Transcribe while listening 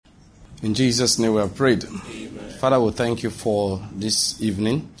In Jesus' name we have prayed. Amen. Father, we thank you for this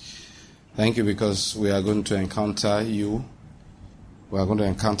evening. Thank you because we are going to encounter you. We are going to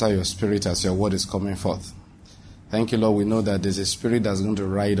encounter your spirit as your word is coming forth. Thank you, Lord. We know that there's a spirit that's going to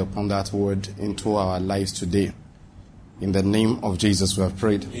ride upon that word into our lives today. In the name of Jesus we have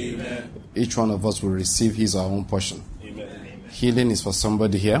prayed. Amen. Each one of us will receive his or her own portion. Amen. Healing is for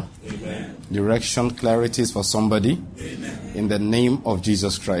somebody here. Amen. Direction, clarity is for somebody. Amen. In the name of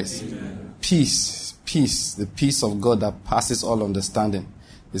Jesus Christ. Amen. Peace, the peace of God that passes all understanding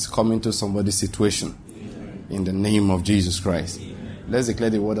is coming to somebody's situation. Amen. In the name of Jesus Christ. Amen. Let's declare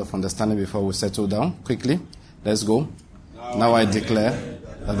the word of understanding before we settle down. Quickly, let's go. Now I declare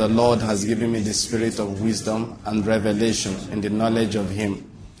that the Lord has given me the spirit of wisdom and revelation in the knowledge of Him,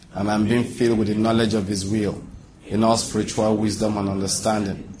 and I'm being filled with the knowledge of His will in all spiritual wisdom and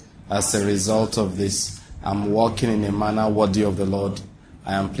understanding. As a result of this, I'm walking in a manner worthy of the Lord.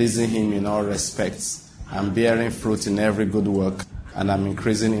 I am pleasing Him in all respects. I'm bearing fruit in every good work, and I'm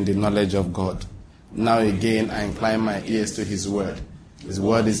increasing in the knowledge of God. Now again, I incline my ears to His word. His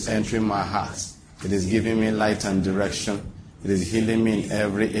word is entering my heart. It is giving me light and direction. It is healing me in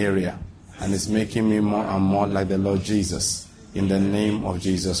every area, and it's making me more and more like the Lord Jesus. In the name of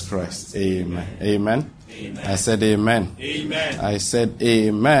Jesus Christ. Amen. Amen. Amen. I said amen. Amen. I said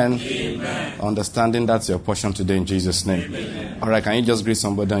amen. Amen. Understanding that's your portion today in Jesus' name. Amen. All right, can you just greet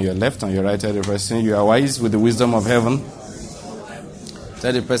somebody on your left, on your right, tell the person you are wise with the wisdom of heaven.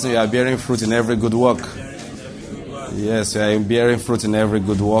 Tell the person you are bearing fruit in every good work. Yes, you are bearing fruit in every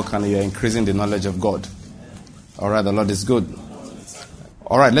good work, and you are increasing the knowledge of God. All right, the Lord is good.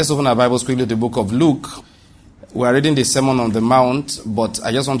 All right, let's open our Bibles quickly to the book of Luke. We are reading the Sermon on the Mount, but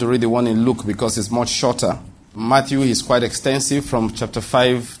I just want to read the one in Luke because it's much shorter. Matthew is quite extensive from chapter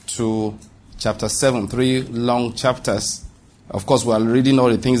 5 to chapter 7, 3 long chapters. Of course, we are reading all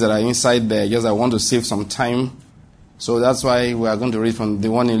the things that are inside there. Just I want to save some time. So that's why we are going to read from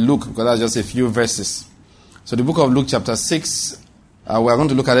the one in Luke, because that's just a few verses. So the book of Luke chapter 6, we are going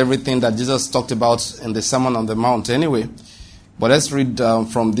to look at everything that Jesus talked about in the Sermon on the Mount anyway. But let's read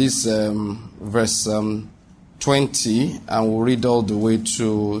from this verse 20, and we'll read all the way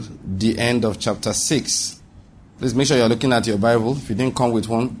to the end of chapter 6. Please make sure you're looking at your Bible. If you didn't come with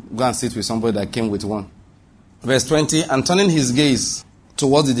one, go and sit with somebody that came with one. Verse 20, and turning his gaze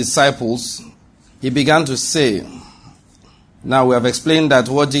towards the disciples, he began to say, now we have explained that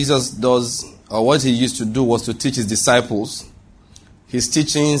what Jesus does, or what he used to do, was to teach his disciples. His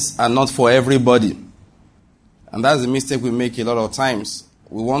teachings are not for everybody. And that's the mistake we make a lot of times.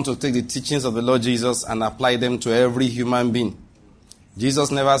 We want to take the teachings of the Lord Jesus and apply them to every human being. Jesus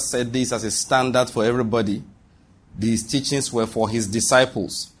never said this as a standard for everybody. These teachings were for his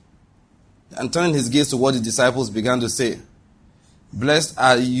disciples. And turning his gaze to what the disciples began to say, blessed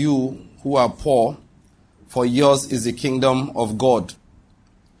are you who are poor, for yours is the kingdom of God.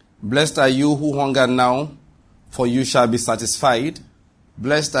 Blessed are you who hunger now, for you shall be satisfied.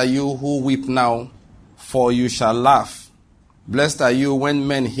 Blessed are you who weep now, for you shall laugh. Blessed are you when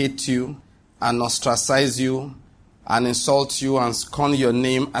men hate you and ostracize you and insult you and scorn your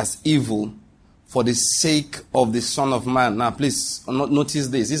name as evil for the sake of the Son of Man. Now, please notice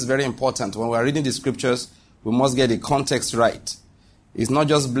this. This is very important. When we are reading the scriptures, we must get the context right. It's not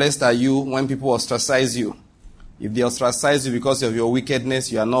just blessed are you when people ostracize you. If they ostracize you because of your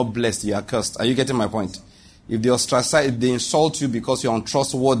wickedness, you are not blessed, you are cursed. Are you getting my point? If they insult you because you're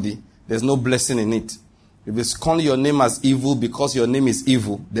untrustworthy, there's no blessing in it. If they scorn your name as evil because your name is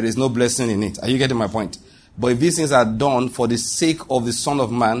evil, there is no blessing in it. Are you getting my point? But if these things are done for the sake of the Son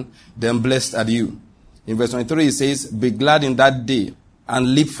of Man, then blessed are you. In verse 23 it says, be glad in that day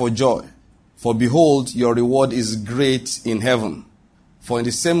and leap for joy. For behold, your reward is great in heaven. For in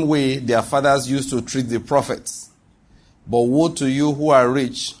the same way their fathers used to treat the prophets. But woe to you who are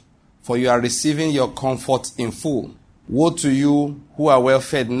rich, for you are receiving your comfort in full. Woe to you who are well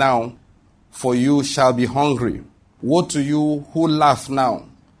fed now, for you shall be hungry. Woe to you who laugh now,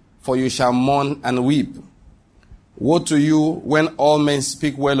 for you shall mourn and weep. Woe to you when all men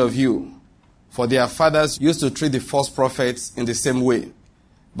speak well of you, for their fathers used to treat the false prophets in the same way.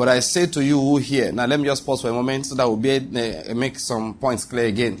 But I say to you who hear, now let me just pause for a moment so that we'll be able to make some points clear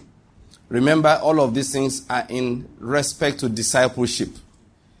again. Remember, all of these things are in respect to discipleship.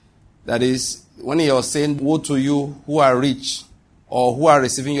 That is, when he was saying, woe to you who are rich, or who are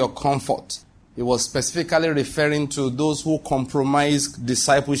receiving your comfort, he was specifically referring to those who compromise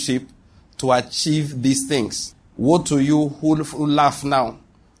discipleship to achieve these things. Woe to you who laugh now,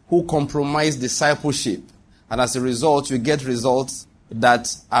 who compromise discipleship, and as a result, you get results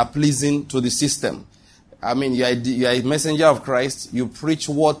that are pleasing to the system. I mean, you are a messenger of Christ. You preach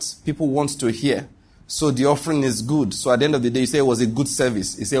what people want to hear. So the offering is good. So at the end of the day, you say it was a good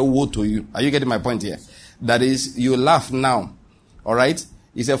service. You say, woe to you. Are you getting my point here? That is, you laugh now. All right?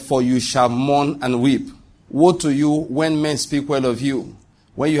 He said, for you shall mourn and weep. Woe to you when men speak well of you,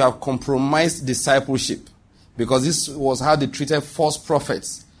 when you have compromised discipleship. Because this was how they treated false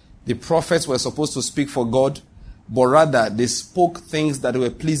prophets. The prophets were supposed to speak for God, but rather they spoke things that were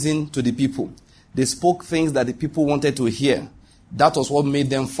pleasing to the people. They spoke things that the people wanted to hear. That was what made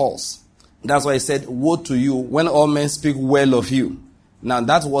them false. That's why he said, woe to you when all men speak well of you. Now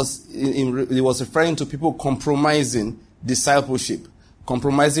that was, it was referring to people compromising discipleship,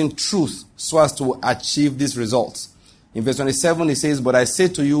 compromising truth so as to achieve these results. In verse 27 he says, but I say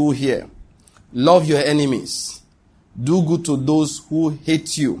to you here, love your enemies, do good to those who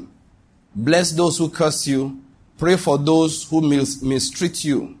hate you, bless those who curse you, pray for those who mistreat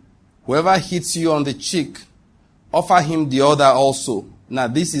you. Whoever hits you on the cheek, offer him the other also. Now,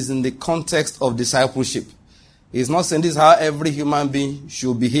 this is in the context of discipleship. He's not saying this is how every human being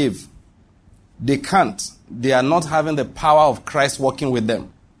should behave. They can't. They are not having the power of Christ working with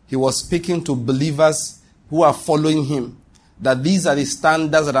them. He was speaking to believers who are following him, that these are the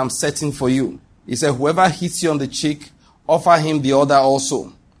standards that I'm setting for you. He said, whoever hits you on the cheek, offer him the other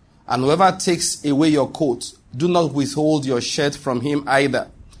also. And whoever takes away your coat, do not withhold your shirt from him either.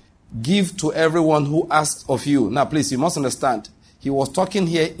 Give to everyone who asks of you. Now, please, you must understand. He was talking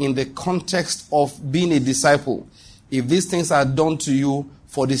here in the context of being a disciple. If these things are done to you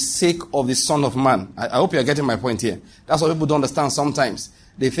for the sake of the Son of Man. I hope you're getting my point here. That's what people don't understand sometimes.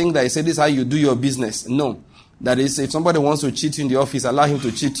 They think that, this is how you do your business. No. That is, if somebody wants to cheat you in the office, allow him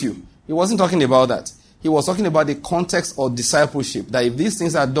to cheat you. He wasn't talking about that. He was talking about the context of discipleship. That if these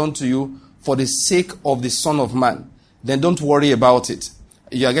things are done to you for the sake of the Son of Man, then don't worry about it.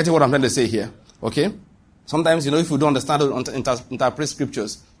 You are getting what I'm trying to say here. Okay? Sometimes, if you don't understand or interpret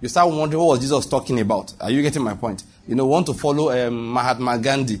scriptures, you start wondering what was Jesus talking about. Are you getting my point? Want to follow Mahatma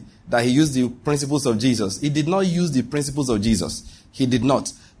Gandhi, that he used the principles of Jesus. He did not use the principles of Jesus. He did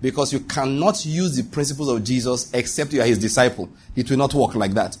not. Because you cannot use the principles of Jesus except you are his disciple. It will not work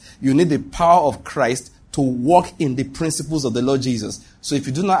like that. You need the power of Christ to walk in the principles of the Lord Jesus. So if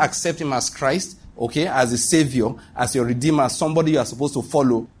you do not accept him as Christ, okay, as a savior, as your redeemer, somebody you are supposed to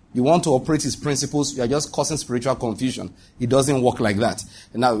follow, you want to operate his principles, you are just causing spiritual confusion. It doesn't work like that.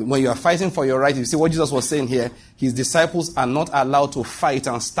 Now, when you are fighting for your right, you see what Jesus was saying here, his disciples are not allowed to fight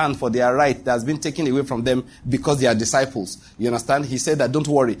and stand for their right that has been taken away from them because they are disciples. You understand? He said that, don't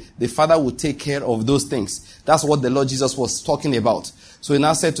worry, the Father will take care of those things. That's what the Lord Jesus was talking about. So he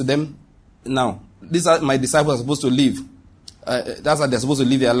now said to them, now, these are my disciples are supposed to live. That's how they're supposed to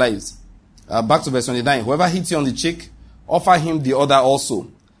live their lives. Back to verse 29. Whoever hits you on the cheek, offer him the other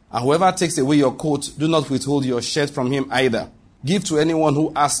also. And whoever takes away your coat, do not withhold your shirt from him either. Give to anyone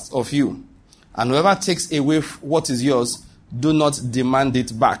who asks of you. And whoever takes away what is yours, do not demand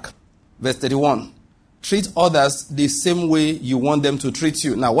it back. Verse 31. Treat others the same way you want them to treat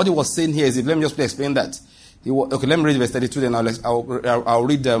you. Now, what he was saying here is, let me just explain that. Okay, let me read verse 32, then I'll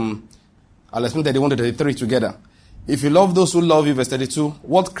read, I'll explain 31 to 33 together. If you love those who love you, verse 32,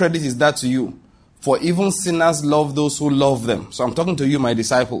 what credit is that to you? For even sinners love those who love them. So I'm talking to you, my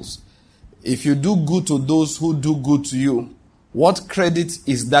disciples. If you do good to those who do good to you, what credit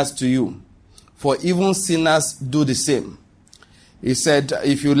is that to you? For even sinners do the same. He said,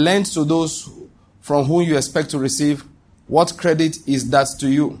 if you lend to those from whom you expect to receive, what credit is that to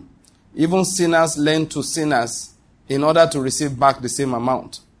you? Even sinners lend to sinners in order to receive back the same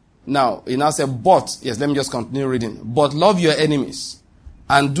amount. Now, he now said, but, yes, let me just continue reading. But love your enemies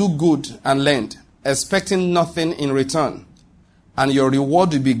and do good and lend, expecting nothing in return. And your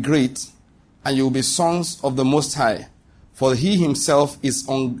reward will be great, and you will be sons of the Most High. For he himself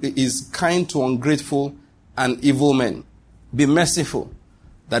is kind to ungrateful and evil men. Be merciful,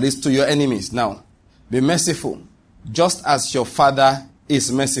 that is to your enemies. Now, be merciful, just as your Father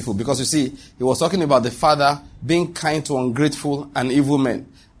is merciful. Because you see, he was talking about the Father being kind to ungrateful and evil men.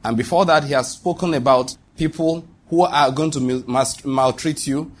 And before that, he has spoken about people who are going to maltreat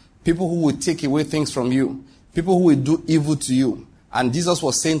you, people who will take away things from you, people who will do evil to you. And Jesus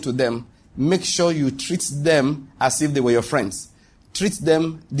was saying to them, make sure you treat them as if they were your friends. Treat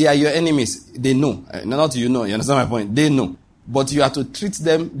them, they are your enemies. They know. Not you know, you understand my point? They know. But you have to treat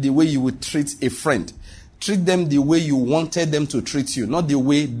them the way you would treat a friend. Treat them the way you wanted them to treat you, not the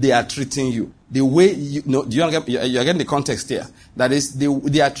way they are treating you. The way you're getting the context here. That is,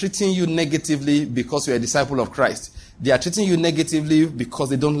 they are treating you negatively because you're a disciple of Christ. They are treating you negatively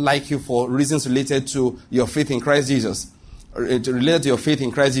because they don't like you for reasons related to your faith in Christ Jesus. Related to your faith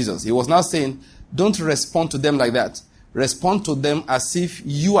in Christ Jesus. He was now saying, Don't respond to them like that. Respond to them as if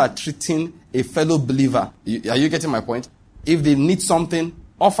you are treating a fellow believer. Are you getting my point? If they need something,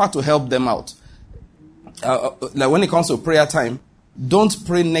 offer to help them out. Like when it comes to prayer time, don't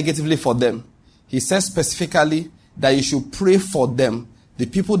pray negatively for them. He says specifically that you should pray for them. The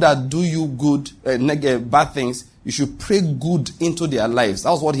people that do you good, bad things, you should pray good into their lives.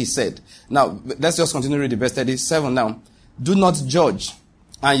 That's what he said. Now, let's just continue reading verse 37 now. Do not judge,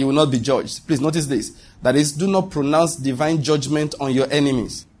 and you will not be judged. Please notice this. That is, do not pronounce divine judgment on your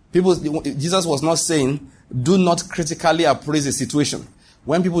enemies. Jesus was not saying, do not critically appraise the situation.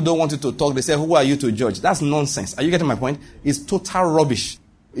 When people don't want you to talk, they say, who are you to judge? That's nonsense. Are you getting my point? It's total rubbish.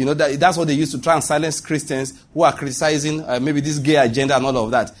 You know, that's what they used to try and silence Christians who are criticizing maybe this gay agenda and all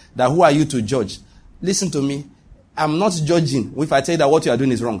of that. That who are you to judge? Listen to me. I'm not judging if I tell you that what you are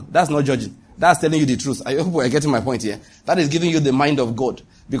doing is wrong. That's not judging. That's telling you the truth. I hope you are getting my point here. That is giving you the mind of God.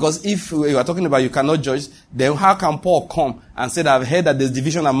 Because if you are talking about you cannot judge, then how can Paul come and say that I've heard that there's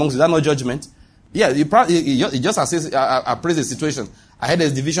division amongst you? Is that not judgment? Yeah, you just appraise the situation. I heard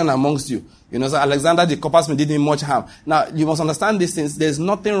there's division amongst you. You know, so Alexander the coppersmith did him much harm. Now, you must understand these things. There's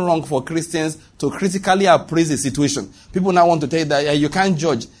nothing wrong for Christians to critically appraise the situation. People now want to tell you that you can't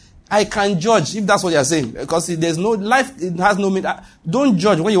judge. I can judge, if that's what you're saying. Because there's no life, it has no meaning. Don't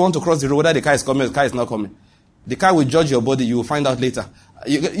judge when you want to cross the road, whether the car is coming or the car is not coming. The car will judge your body, you will find out later.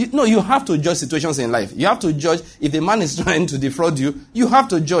 You have to judge situations in life. You have to judge if the man is trying to defraud you. You have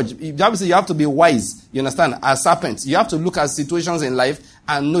to judge. Obviously, you have to be wise. You understand? As serpents, you have to look at situations in life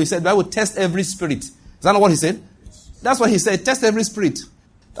and know. He said, I will test every spirit. Is that not what he said? That's what he said. Test every spirit.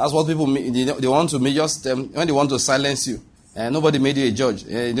 That's what people they want to make just when they want to silence you. Nobody made you a judge.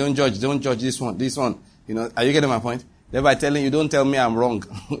 Don't judge this one. You know, are you getting my point? Thereby telling you, don't tell me I'm wrong.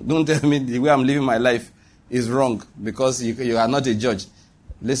 Don't tell me the way I'm living my life is wrong because you are not a judge.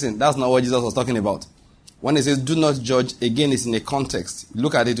 Listen, that's not what Jesus was talking about. When he says, do not judge, again, it's in a context.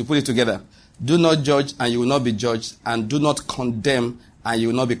 Look at it, to put it together. Do not judge, and you will not be judged. And do not condemn, and you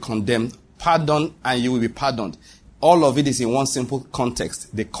will not be condemned. Pardon, and you will be pardoned. All of it is in one simple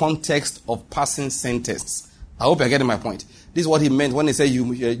context. The context of passing sentence. I hope you're getting my point. This is what he meant when he said,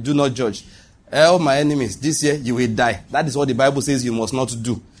 you do not judge. All my enemies, this year you will die. That is what the Bible says you must not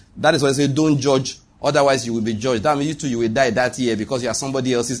do. That is why it says, don't judge. Otherwise, you will be judged. That means you will die that year because you are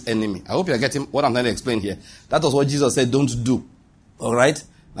somebody else's enemy. I hope you are getting what I'm trying to explain here. That was what Jesus said, don't do. All right?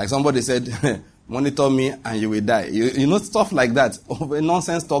 Like somebody said, monitor me and you will die. You know, stuff like that.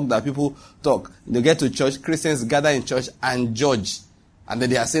 Nonsense talk that people talk. They get to church, Christians gather in church and judge. And then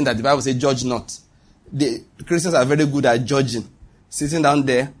they are saying that the Bible says, judge not. The Christians are very good at judging. Sitting down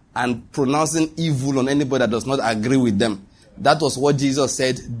there and pronouncing evil on anybody that does not agree with them. That was what Jesus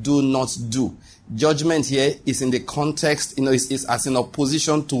said, do not do. Judgment here is in the context, is as in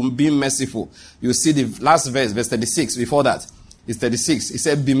opposition to being merciful. You see the last verse 36, before that. It's 36. He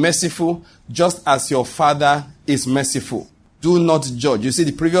said, be merciful just as your Father is merciful. Do not judge. You see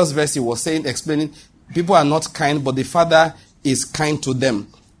the previous verse he was saying, explaining, people are not kind, but the Father is kind to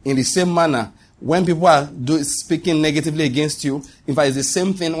them. In the same manner, when people are speaking negatively against you, in fact, it's the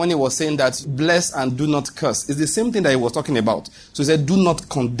same thing when he was saying that bless and do not curse. It's the same thing that he was talking about. So he said, do not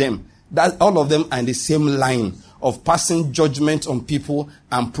condemn. That all of them are in the same line of passing judgment on people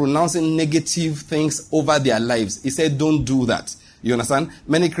and pronouncing negative things over their lives. He said, don't do that. You understand?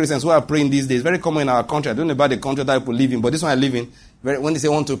 Many Christians who are praying these days, very common in our country. I don't know about the country that people live in, but this one I live in, when they say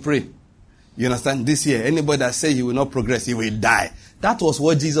want to pray, you understand? This year, anybody that says he will not progress, he will die. That was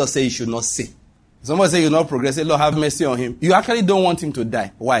what Jesus said he should not say. Somebody say you will not progress, say, Lord, have mercy on him. You actually don't want him to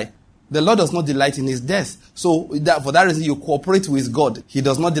die. Why? The Lord does not delight in his death. So for that reason, you cooperate with God. He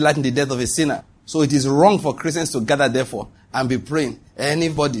does not delight in the death of a sinner. So it is wrong for Christians to gather, therefore, and be praying.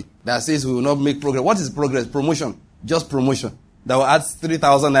 Anybody that says we will not make progress. What is progress? Promotion. Just promotion. That will add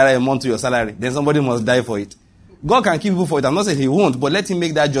 3,000 naira a month to your salary. Then somebody must die for it. God can keep people for it. I'm not saying he won't, but let him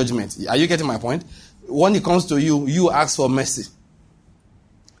make that judgment. Are you getting my point? When it comes to you, you ask for mercy.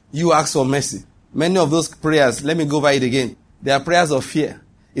 You ask for mercy. Many of those prayers, let me go over it again. They are prayers of fear.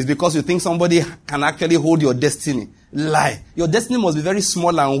 It's because you think somebody can actually hold your destiny. Lie. Your destiny must be very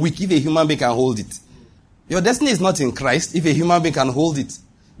small and weak if a human being can hold it. Your destiny is not in Christ if a human being can hold it.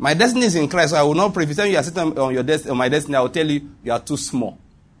 My destiny is in Christ, so I will not pray. If you tell me you are sitting on my destiny, I will tell you, you are too small.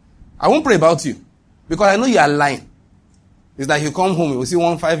 I won't pray about you because I know you are lying. It's like you come home, you will see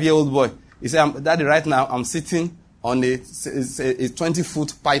one 5-year-old boy. He said, Daddy, right now I'm sitting on a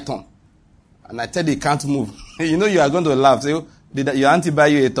 20-foot python. And I tell you, he can't move. You know you are going to laugh. Say, did your auntie buy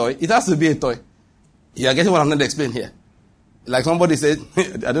you a toy? It has to be a toy. You are getting what I'm going to explain here. Like somebody said,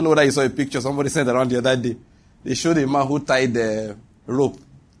 I don't know whether you saw a picture somebody sent around the other day. They showed a man who tied the rope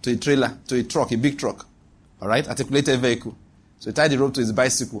to a trailer, to a truck, a big truck. All right, articulated vehicle. So he tied the rope to his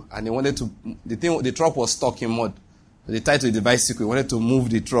bicycle, and he wanted to. The truck was stuck in mud. So they tied to the bicycle. He wanted to move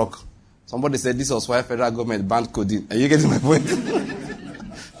the truck. Somebody said this was why federal government banned codeine. Are you getting my point?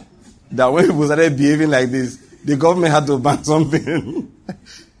 That when people started behaving like this, the government had to ban something.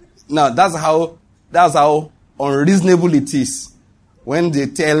 Now that's how unreasonable it is when they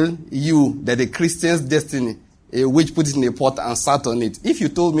tell you that a Christian's destiny, a witch put it in a pot and sat on it. If you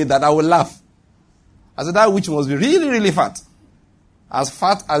told me that, I would laugh. I said that witch must be really, really fat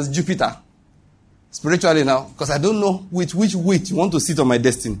as Jupiter, spiritually now, because I don't know which weight you want to sit on my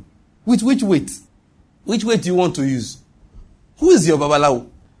destiny. Which weight? Which weight do you want to use? Who is your Babalawo?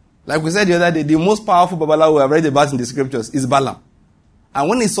 Like we said the other day, the most powerful Babalawo I've read about in the scriptures is Balaam. And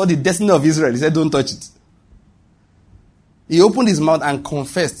when he saw the destiny of Israel, he said, don't touch it. He opened his mouth and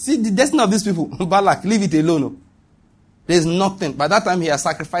confessed. See, the destiny of these people, Balak, leave it alone. There's nothing. By that time, he had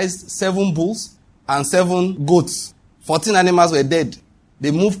sacrificed 7 bulls and 7 goats. 14 animals were dead.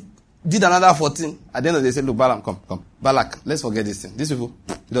 They moved, did another 14. At the end of the day, they said, look, Balaam, come. Balak, let's forget this thing. These people,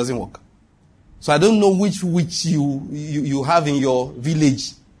 it doesn't work. So I don't know which you have in your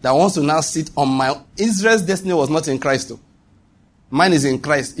village that wants to now sit on my... Israel's destiny was not in Christ, though. Mine is in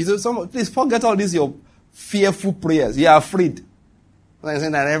Christ. Please forget all these your fearful prayers. You are afraid. Like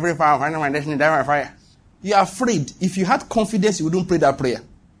saying that every fire, find my destiny, die by fire. You are afraid. If you had confidence, you wouldn't pray that prayer.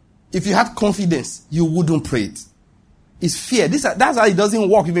 If you had confidence, you wouldn't pray it. It's fear. That's how it doesn't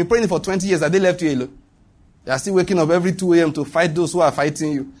work. You've been praying for 20 years. Have they left you alone? They are still waking up every 2 a.m. to fight those who are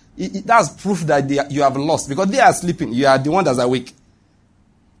fighting you. That's proof that you have lost. Because they are sleeping. You are the one that's awake.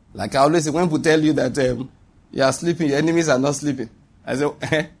 Like I always say, when people tell you that you are sleeping, your enemies are not sleeping. I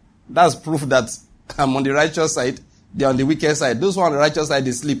say, that's proof that I'm on the righteous side. They're on the wicked side. Those who are on the righteous side,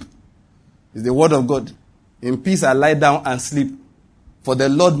 they sleep. It's the word of God. In peace I lie down and sleep. For the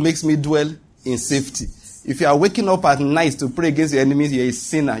Lord makes me dwell in safety. If you are waking up at night to pray against your enemies, you're a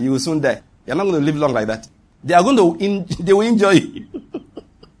sinner. You will soon die. You're not going to live long like that. They will enjoy you.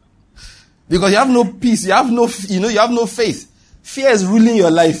 Because you have no peace. You have no faith. Fear is ruling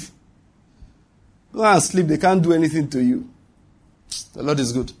your life. Go and sleep. They can't do anything to you. The Lord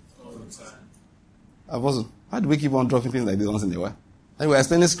is good. All the time. Apostle, why do we keep on dropping things like this once in a while? And we're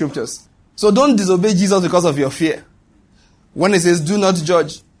explaining scriptures. So don't disobey Jesus because of your fear. When it says, do not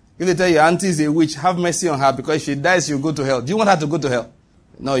judge. If they tell your auntie is a witch, have mercy on her because if she dies, she'll go to hell. Do you want her to go to hell?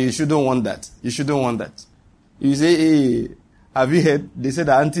 No, you shouldn't want that. You shouldn't want that. You say, hey, have you heard? They said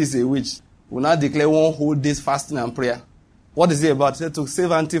the auntie is a witch. We'll now declare 1 whole day's fasting and prayer. What is it about? He said to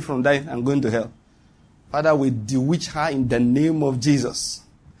save auntie from dying and going to hell. Father, we bewitch her in the name of Jesus.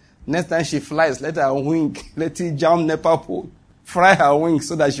 Next time she flies, let her wing, let it jump Nepal pole. Fry her wings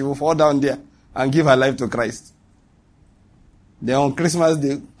so that she will fall down there and give her life to Christ. Then on Christmas,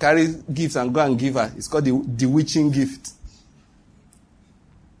 they carry gifts and go and give her. It's called the witching gift.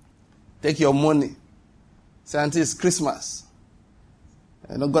 Take your money. Say, auntie, it's Christmas.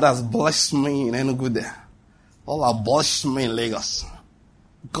 God has blessed me in Enugu there. Allah blessed me in Lagos.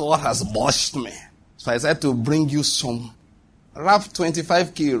 God has blessed me. So I said to bring you some. Wrap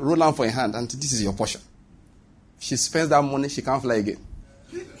 25K, roll on for your hand, and this is your portion. She spends that money, she can't fly again.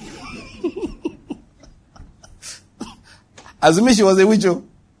 Assuming she was a witch,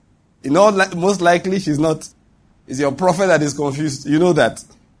 most likely she's not. It's your prophet that is confused. You know that.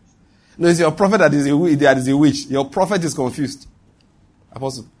 No, it's your prophet that is a witch. Your prophet is confused.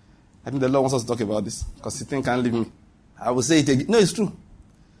 Apostle, I think the Lord wants us to talk about this because he can't leave me. I will say it again. No, it's true.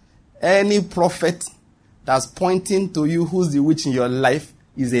 Any prophet that's pointing to you who's the witch in your life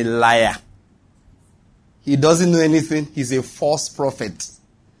is a liar. He doesn't know anything. He's a false prophet.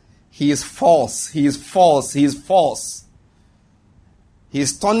 He is false. He is false. He is false. He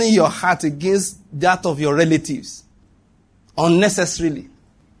is turning your heart against that of your relatives unnecessarily.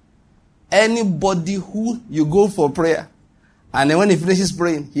 Anybody who you go for prayer and then when he finishes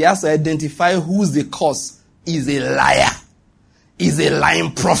praying, he has to identify who's the cause. Is a liar. Is a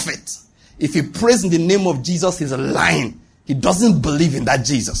lying prophet. If he prays in the name of Jesus, he's lying. He doesn't believe in that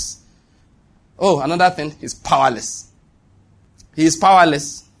Jesus. Oh, another thing, he's powerless. He is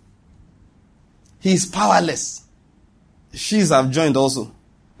powerless. He is powerless. She's have joined also.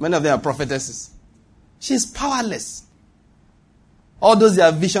 Many of them are prophetesses. She is powerless. All those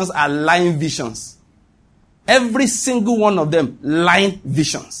their visions are lying visions. Every single one of them, lying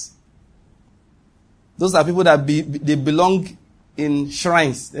visions. Those are people that they belong in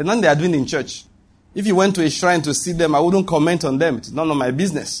shrines. They're not they are doing in church. If you went to a shrine to see them, I wouldn't comment on them. It's none of my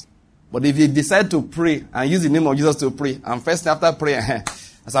business. But if you decide to pray and use the name of Jesus to pray, and first after prayer,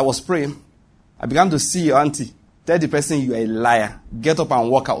 as I was praying, I began to see your auntie. Tell the person you are a liar. Get up and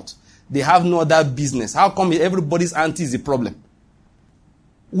walk out. They have no other business. How come everybody's auntie is the problem?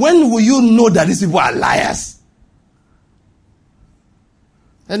 When will you know that these people are liars?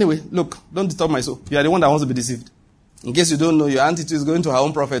 Anyway, look, don't disturb my soul. You are the one that wants to be deceived. In case you don't know, your auntie too is going to her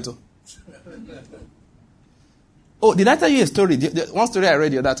own prophet. Oh, did I tell you a story? One story I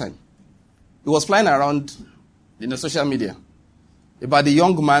read the other time. It was flying around in the social media about the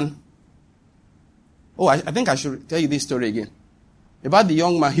young man. Oh, I think I should tell you this story again. About the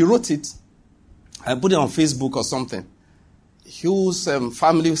young man. He wrote it and put it on Facebook or something. His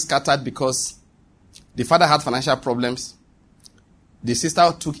family was scattered because the father had financial problems. The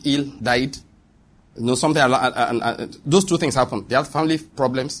sister took ill, died. Something. Those two things happened. They had family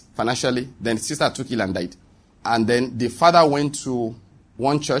problems financially. Then the sister took ill and died. And then the father went to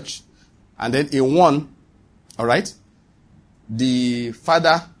one church. And then in one, all right, the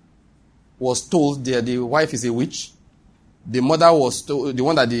father was told that the wife is a witch. The mother was told, the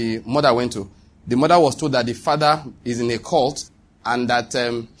one that the mother went to, the mother was told that the father is in a cult and that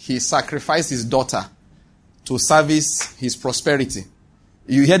he sacrificed his daughter to service his prosperity.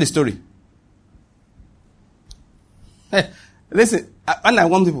 You hear the story? Hey, listen, and I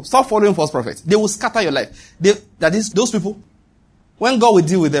want people, stop following false prophets. They will scatter your life. Those people, when God will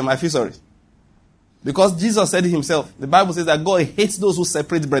deal with them, I feel sorry. Because Jesus said it himself. The Bible says that God hates those who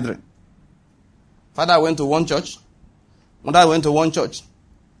separate brethren. Father went to one church. Mother went to one church.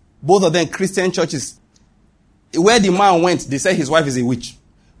 Both of them Christian churches. Where the man went, they said his wife is a witch.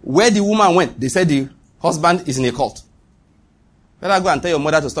 Where the woman went, they said the husband is in a cult. Better go and tell your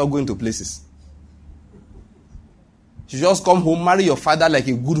mother to stop going to places. You just come home, marry your father like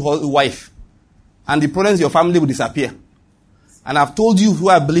a good wife. And the problems in your family will disappear. And I've told you who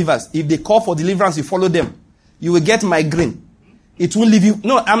are believers, if they call for deliverance, you follow them. You will get migraine. It will leave you.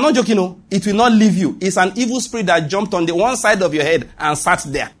 No, I'm not joking. No, it will not leave you. It's an evil spirit that jumped on the one side of your head and sat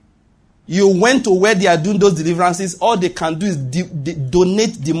there. You went to where they are doing those deliverances. All they can do is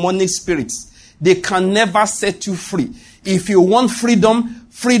donate demonic spirits. They can never set you free. If you want freedom,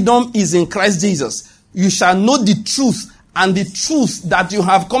 freedom is in Christ Jesus. You shall know the truth, and the truth that you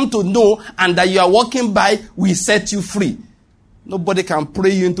have come to know and that you are walking by will set you free. Nobody can pray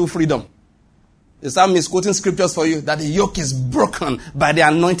you into freedom. The psalmist is quoting scriptures for you that the yoke is broken by the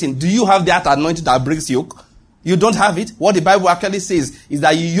anointing. Do you have that anointing that breaks yoke? You don't have it. What the Bible actually says is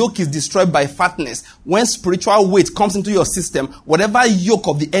that your yoke is destroyed by fatness. When spiritual weight comes into your system, whatever yoke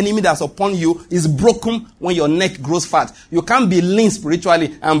of the enemy that's upon you is broken when your neck grows fat. You can't be lean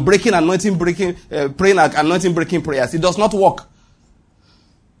spiritually and praying anointing breaking prayers. It does not work.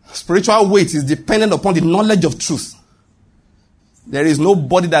 Spiritual weight is dependent upon the knowledge of truth. There is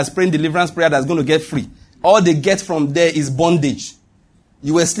nobody that's praying deliverance prayer that's going to get free. All they get from there is bondage.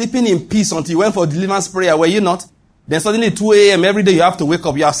 You were sleeping in peace until you went for deliverance prayer, were you not? Then suddenly 2 a.m. every day you have to wake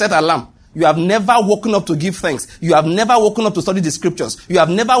up. You have set alarm. You have never woken up to give thanks. You have never woken up to study the scriptures. You have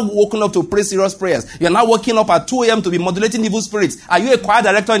never woken up to pray serious prayers. You are now waking up at 2 a.m. to be modulating evil spirits. Are you a choir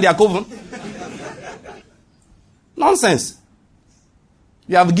director in their coven? Nonsense.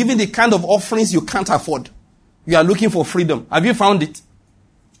 You have given the kind of offerings you can't afford. You are looking for freedom. Have you found it?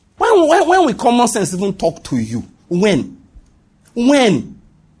 When will common sense even talk to you? When? You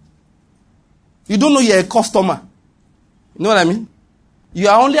don't know you're a customer. You know what I mean? You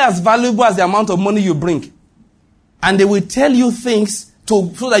are only as valuable as the amount of money you bring. And they will tell you things so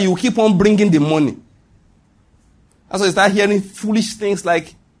that you keep on bringing the money. That's why you start hearing foolish things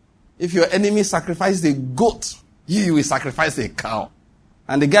like, if your enemy sacrifices a goat, you will sacrifice a cow.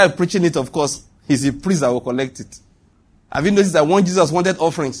 And the guy preaching it, of course, he's a priest that will collect it. Have you noticed that when Jesus wanted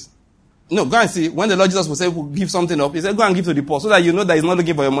offerings? No, go and see. When the Lord Jesus will say, give something up, he said, go and give to the poor, so that you know that he's not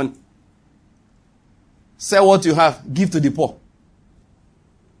looking for your money. Sell what you have, give to the poor.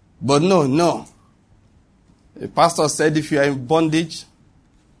 But no. The pastor said if you are in bondage,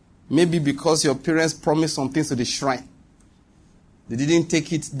 maybe because your parents promised some things to the shrine, they didn't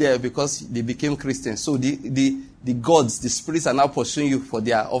take it there because they became Christians. So the gods, the spirits are now pursuing you for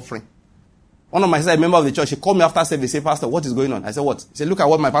their offering. One of my sisters, a member of the church, she called me after service, said, Pastor, what is going on? I said, what? He said, look at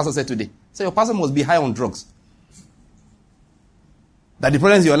what my pastor said today. He said, your pastor must be high on drugs. That the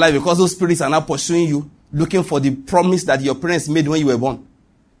problems in your life, because those spirits are now pursuing you, looking for the promise that your parents made when you were born.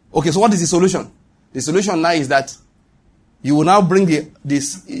 Okay, so what is the solution? The solution now is that you will now bring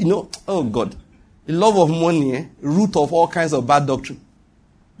this, oh God, the love of money, root of all kinds of bad doctrine.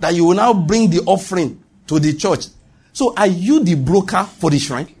 That you will now bring the offering to the church. So are you the broker for the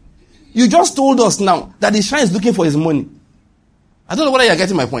shrine? You just told us now that the shrine is looking for his money. I don't know whether you're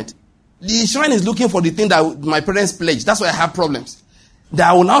getting my point. The shrine is looking for the thing that my parents pledged. That's why I have problems. That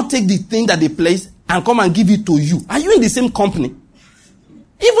I will now take the thing that they pledged and come and give it to you. Are you in the same company?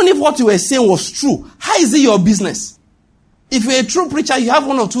 Even if what you were saying was true, how is it your business? If you're a true preacher, you have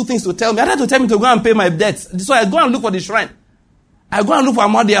one or two things to tell me. I had to tell me to go and pay my debts. So I go and look for the shrine. I go and look for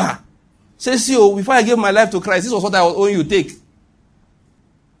Ahmadiyya. Say, see, before I gave my life to Christ, this was what I was owing you, take.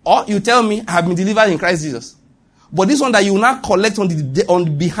 Or you tell me, I have been delivered in Christ Jesus. But this one that you will not collect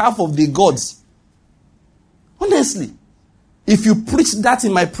on behalf of the gods. Honestly, if you preach that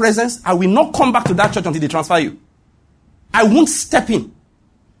in my presence, I will not come back to that church until they transfer you. I won't step in.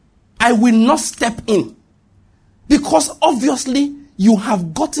 I will not step in. Because obviously, you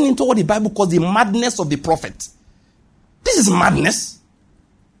have gotten into what the Bible calls the madness of the prophet. This is madness.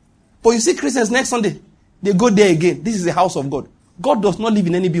 But you see Christians next Sunday, they go there again. This is the house of God. God does not live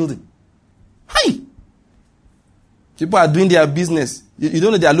in any building. Hi! People are doing their business. You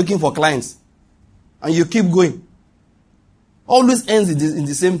don't know they are looking for clients. And you keep going. Always ends in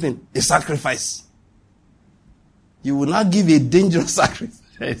the same thing. A sacrifice. You will not give a dangerous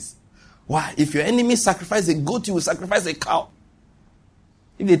sacrifice. Why? If your enemy sacrifices a goat, you will sacrifice a cow.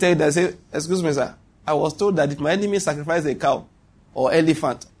 If they tell you that, say, excuse me, sir, I was told that if my enemy sacrifices a cow or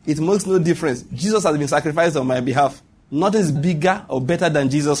elephant, it makes no difference. Jesus has been sacrificed on my behalf. Nothing is bigger or better than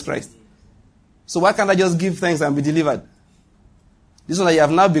Jesus Christ. So why can't I just give thanks and be delivered? This one that you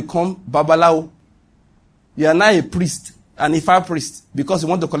have now become Babalawo. You are now a priest, an Ifa priest, because you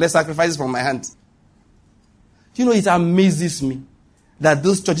want to collect sacrifices from my hands. You know, it amazes me that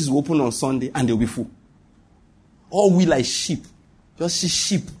those churches will open on Sunday and they'll be full. All we like sheep. Just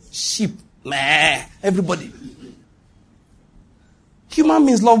see sheep. Meh, everybody. Human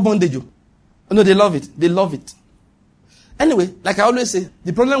beings love bondage. Oh, no, they love it. They love it. Anyway, like I always say,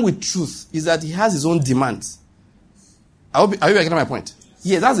 the problem with truth is that he has his own demands. Are you getting my point?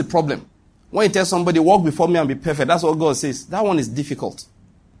 Yeah, that's the problem. When you tell somebody, walk before me and be perfect, that's what God says. That one is difficult.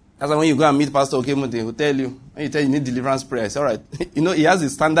 That's why when you go and meet Pastor Okemunte, he'll tell you, when you tell you need deliverance prayer, it's all right. You know, he has a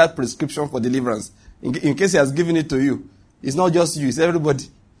standard prescription for deliverance. In case he has given it to you, it's not just you, it's everybody. He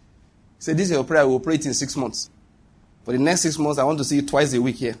said, this is your prayer, I will pray it in 6 months. For the next 6 months, I want to see you twice a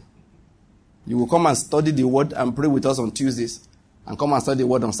week here. You will come and study the word and pray with us on Tuesdays. And come and study the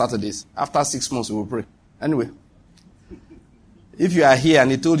word on Saturdays. After 6 months, we will pray. Anyway. If you are here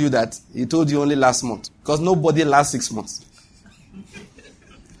and he told you that, he told you only last month. Because nobody lasts 6 months.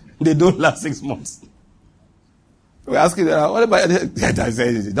 They don't last 6 months. We're asking, what about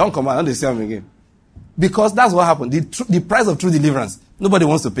it? Don't come out, don't say them again. Because that's what happened. The price of true deliverance, nobody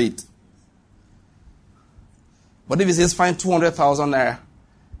wants to pay it. But if he says, find 200,000 naira,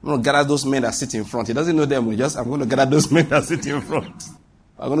 I'm going to gather those men that sit in front. He doesn't know them. I'm going to gather those men that sit in front.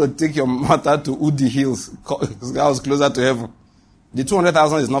 I'm going to take your matter to Udi Hills, house closer to heaven. The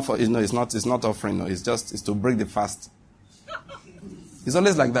 200,000 is not for, it's not offering. No, it's to break the fast. It's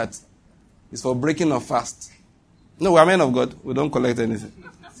always like that. It's for breaking of fast. No, we are men of God. We don't collect anything.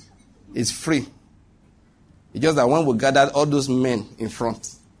 It's free. It's just that when we gather all those men in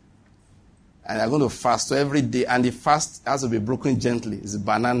front, and they're going to fast, so every day, and the fast has to be broken gently. It's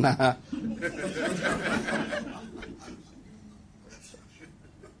banana.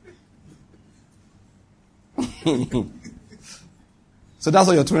 So that's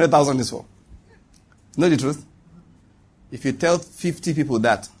what your 200,000 is for. Know the truth? If you tell 50 people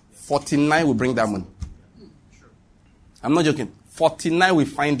that, 49 will bring that money. I'm not joking. 49 will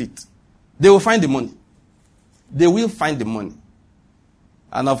find it. They will find the money. They will find the money.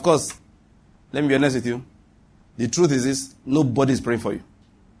 And of course, let me be honest with you. The truth is this, nobody is praying for you.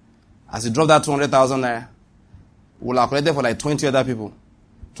 As you drop that 200,000 naira, we'll have collected for like 20 other people.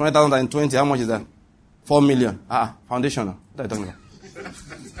 20,000 and 20, how much is that? 4 million. Foundation. What are you talking about?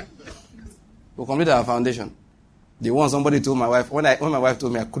 We'll complete our foundation. The one somebody told my wife, when my wife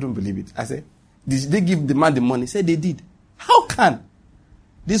told me, I couldn't believe it. I said, did they give the man the money? He said they did. How can?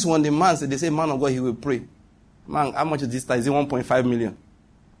 This one, the man said, they say, man of God, he will pray. Man, how much is this? Is it 1.5 million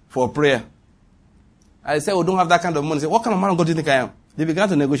for prayer? I said, we don't have that kind of money. He said, what kind of man of God do you think I am? They began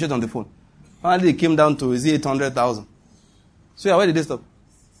to negotiate on the phone. Finally, it came down to, is it 800,000? So yeah, where did they stop?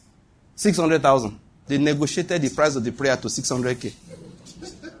 600,000. They negotiated the price of the prayer to 600K.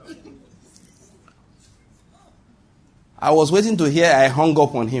 I was waiting to hear I hung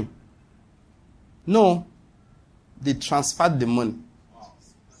up on him. No. They transferred the money.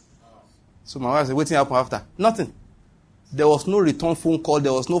 So my wife said, waiting up after. Nothing. There was no return phone call.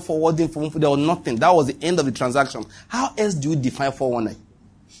 There was no forwarding phone call. There was nothing. That was the end of the transaction. How else do you define 419?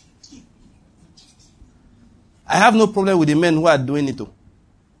 I have no problem with the men who are doing it.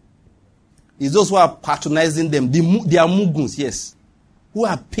 It's those who are patronizing them. They are muguns, yes. Who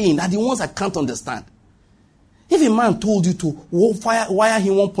are paying. Are the ones I can't understand. If a man told you to wire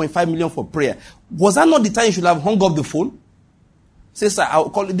him 1.5 million for prayer, was that not the time you should have hung up the phone? Say, sir, I'll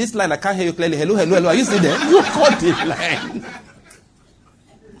call this line. I can't hear you clearly. Hello, hello, hello. Are you still there? You called the line.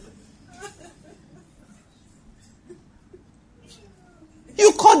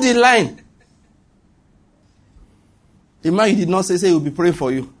 You called the line. The man you did not say he will be praying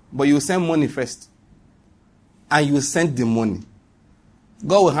for you, but you will send money first. And you will send the money.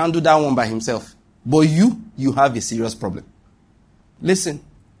 God will handle that one by himself. But you have a serious problem. Listen,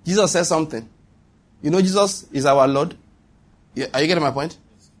 Jesus said something. You know Jesus is our Lord. Are you getting my point?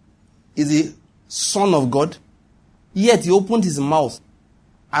 Is the Son of God. Yet he opened his mouth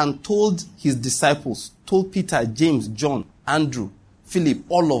and told his disciples, told Peter, James, John, Andrew, Philip,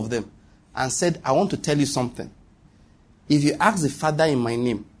 all of them, and said, I want to tell you something. If you ask the Father in my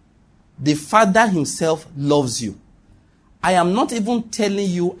name, the Father himself loves you. I am not even telling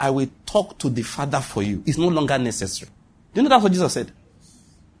you I will talk to the Father for you. It's no longer necessary. Do you know that's what Jesus said?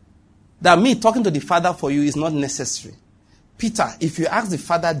 That me talking to the Father for you is not necessary. Peter, if you ask the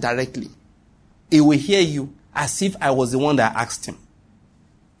Father directly, he will hear you as if I was the one that asked him.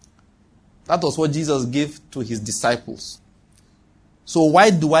 That was what Jesus gave to his disciples. So why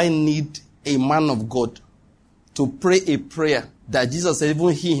do I need a man of God to pray a prayer that Jesus said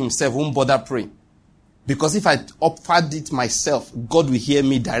even he himself won't bother praying? Because if I offered it myself, God will hear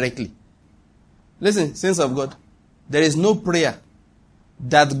me directly. Listen, saints of God, there is no prayer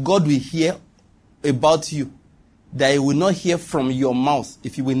that God will hear about you that he will not hear from your mouth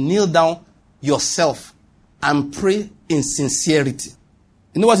if you will kneel down yourself and pray in sincerity.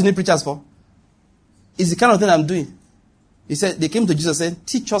 You know what you need preachers for? It's the kind of thing I'm doing. He said, they came to Jesus and said,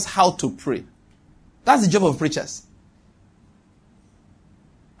 teach us how to pray. That's the job of preachers.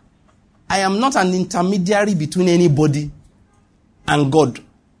 I am not an intermediary between anybody and God.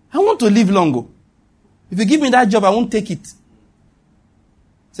 I want to live long. If you give me that job, I won't take it.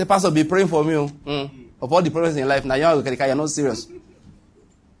 Say, Pastor, be praying for me. Of all the problems in life, now you're not serious.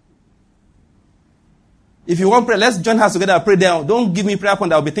 If you want prayer, let's join hands together and pray down. Don't give me prayer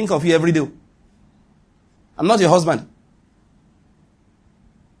point. I'll be thinking of you every day. I'm not your husband.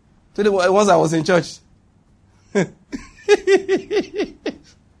 Today, once I was in church, they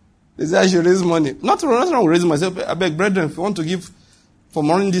said I should raise money. Nothing wrong with raising myself. I beg, brethren, if you want to give for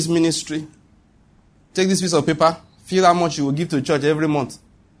running this ministry, take this piece of paper, feel how much you will give to the church every month.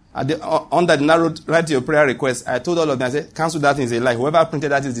 Under the narrow, write your prayer request. I told all of them, I said, cancel that is a lie. Whoever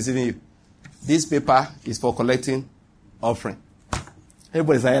printed that is deceiving you. This paper is for collecting offering.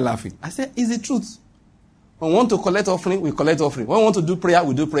 Everybody started laughing. I said, it's the truth. When we want to collect offering, we collect offering. When we want to do prayer,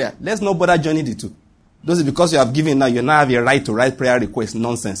 we do prayer. Let's not bother joining the two. Those is because you have given now, you now have a right to write prayer request.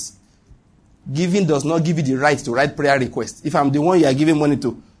 Nonsense. Giving does not give you the right to write prayer request. If I'm the one you are giving money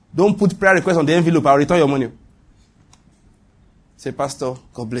to, don't put prayer request on the envelope. I'll return your money. Say, Pastor,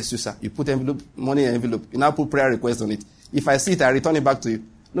 God bless you, sir. You put money in an envelope. You now put prayer request on it. If I see it, I return it back to you.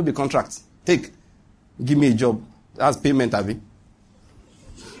 No be contract. Take. Give me a job. That's payment, Avi.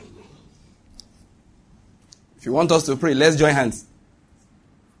 If you want us to pray, let's join hands.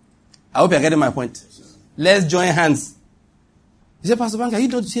 I hope you're getting my point. Let's join hands. You say, Pastor Banka, you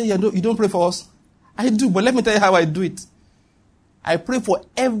don't say you don't pray for us? I do, but let me tell you how I do it. I pray for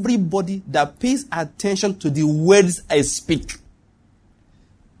everybody that pays attention to the words I speak.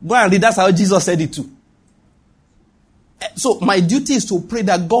 Go and read. That's how Jesus said it too. So my duty is to pray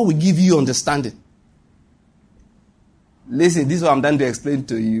that God will give you understanding. Listen, this is what I'm trying to explain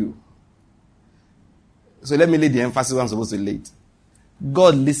to you. So let me lay the emphasis where I'm supposed to lay it.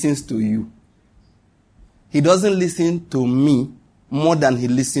 God listens to you. He doesn't listen to me more than he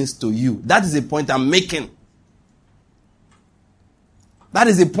listens to you. That is the point I'm making. That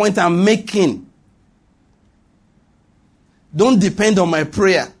is the point I'm making. Don't depend on my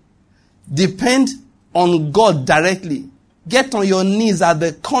prayer. Depend on God directly. Get on your knees at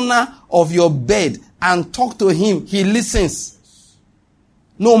the corner of your bed and talk to him. He listens.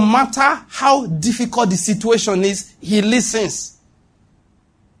 No matter how difficult the situation is, he listens.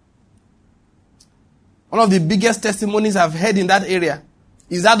 One of the biggest testimonies I've heard in that area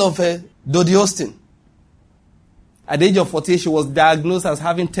is that of Dodie Austin. At the age of 48, she was diagnosed as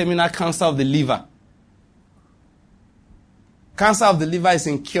having terminal cancer of the liver. Cancer of the liver is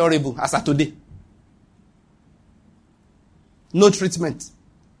incurable as of today. No treatment.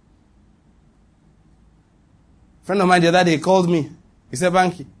 A friend of mine the other day called me. He said,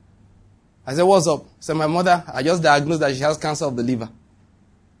 Banky. I said, what's up? He said, my mother, I just diagnosed that she has cancer of the liver.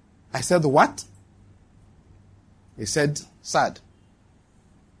 I said, what? He said, sad.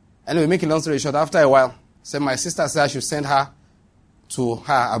 Anyway, make a long story short, after a while, he said, my sister said I should send her to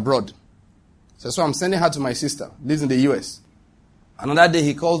her abroad. So I'm sending her to my sister, lives in the US. Another day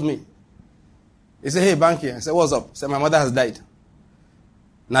he called me. He said, hey, Banky. I said, what's up? He said, my mother has died.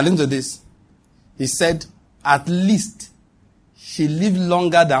 Now listen to this. He said, at least she lived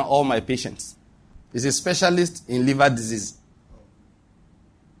longer than all my patients. He's a specialist in liver disease.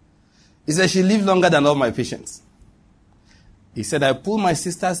 He said, she lived longer than all my patients. He said, I pulled my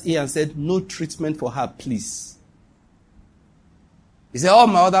sister's ear and said, no treatment for her, please. He said, all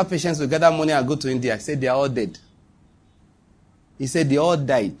my other patients will gather money and go to India. I said, they are all dead. He said, they all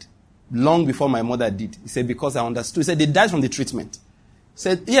died long before my mother did. He said, because I understood. He said, they died from the treatment. He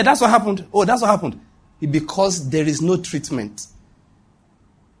said, yeah, that's what happened. Oh, that's what happened. Because there is no treatment.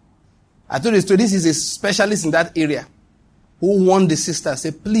 I told you, this is a specialist in that area who warned the sister,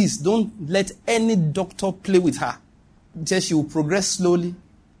 said, please don't let any doctor play with her. He said she will progress slowly.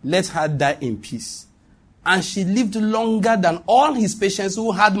 Let her die in peace. And she lived longer than all his patients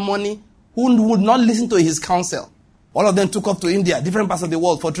who had money, who would not listen to his counsel. All of them took off to India, different parts of the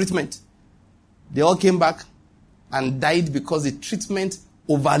world for treatment. They all came back and died because the treatment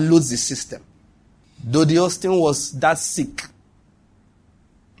overloads the system. Dodie Austin was that sick.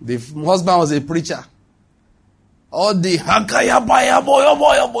 The husband was a preacher. All the hakaya baya boyo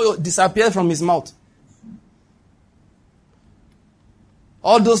boyo boyo disappeared from his mouth.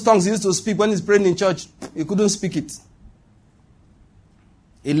 All those tongues he used to speak when he's praying in church, he couldn't speak it.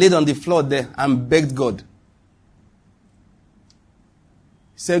 He laid on the floor there and begged God.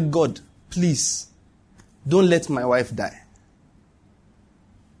 He said, God, please, don't let my wife die.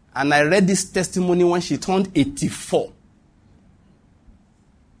 And I read this testimony when she turned 84.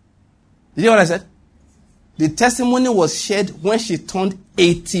 Did you hear what I said? The testimony was shared when she turned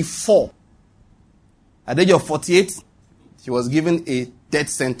 84. At the age of 48, she was given a death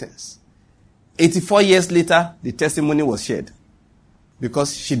sentence. 84 years later, the testimony was shared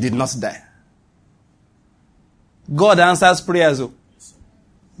because she did not die. God answers prayers.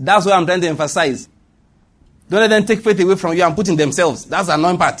 That's what I'm trying to emphasize. Don't let them take faith away from you and put in themselves. That's the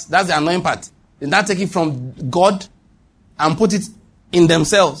annoying part. That's the annoying part. They not take it from God and put it in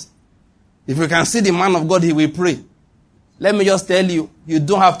themselves. If you can see the man of God, he will pray. Let me just tell you, you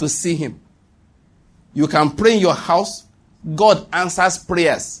don't have to see him. You can pray in your house. God answers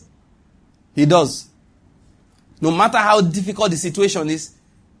prayers. He does. No matter how difficult the situation is,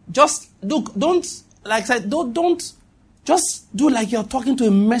 just don't, like I said, don't, just do like you're talking to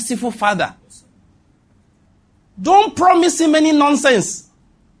a merciful father. Don't promise him any nonsense.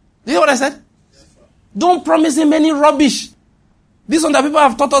 Do you hear what I said? Don't promise him any rubbish. This one that people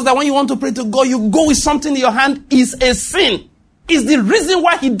have taught us that when you want to pray to God, you go with something in your hand is a sin. Is the reason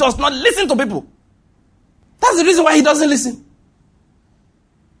why he does not listen to people. That's the reason why he doesn't listen.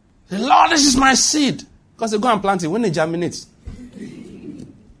 The Lord, this is my seed. Because they go and plant it. When it germinates,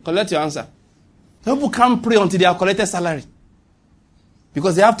 collect your answer. Some people can't pray until they have collected salary.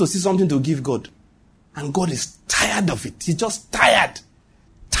 Because they have to see something to give God. And God is tired of it. He's just tired.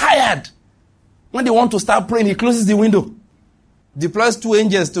 Tired. When they want to start praying, he closes the window. Deploys 2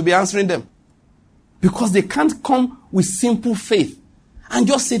 angels to be answering them. Because they can't come with simple faith. And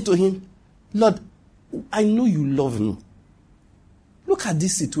just say to him, Lord, I know you love me. Look at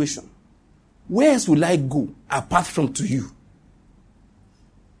this situation. Where else will I go apart from to you?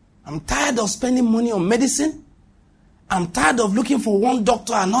 I'm tired of spending money on medicine. I'm tired of looking for one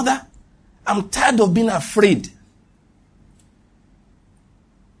doctor or another. I'm tired of being afraid.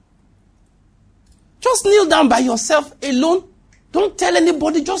 Just kneel down by yourself alone. Don't tell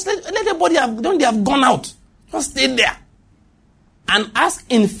anybody. Just let everybody have gone out. Just stay there. And ask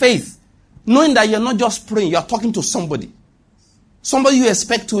in faith. Knowing that you're not just praying, you're talking to somebody. Somebody you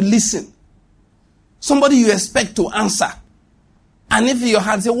expect to listen. Somebody you expect to answer. And if your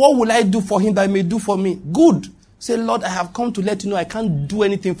heart say, what will I do for him that he may do for me? Good. Say, Lord, I have come to let you know I can't do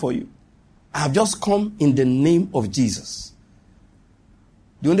anything for you. I have just come in the name of Jesus.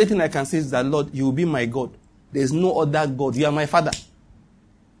 The only thing I can say is that, Lord, you will be my God. There is no other God. You are my Father.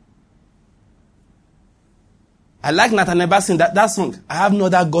 I like Nathaniel Bassing, that song. I have no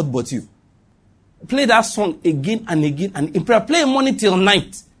other God but you. Play that song again and again and in prayer. Play morning till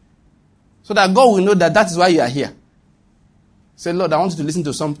night. So that God will know that is why you are here. Say, Lord, I want you to listen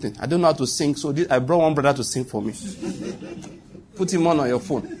to something. I don't know how to sing, so I brought one brother to sing for me. Put him on your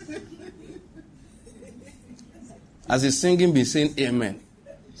phone. As he's singing, be saying amen.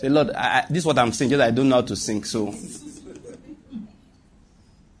 Say, Lord, this is what I'm saying, just I don't know how to sing, so.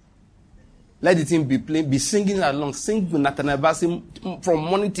 Let the team be playing, be singing along. Sing with Nathaniel Bassing from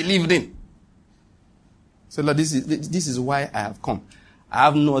morning till evening. So, Lord, this is why I have come. I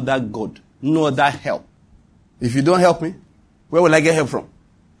have no other God, no other help. If you don't help me, where will I get help from?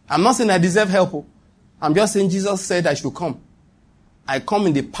 I'm not saying I deserve help. I'm just saying Jesus said I should come. I come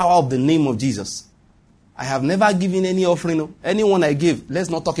in the power of the name of Jesus. I have never given any offering. Anyone I give, let's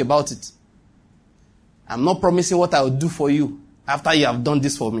not talk about it. I'm not promising what I will do for you after you have done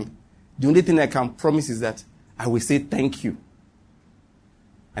this for me. The only thing I can promise is that I will say thank you.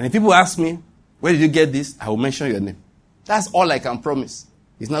 And if people ask me, where did you get this? I will mention your name. That's all I can promise.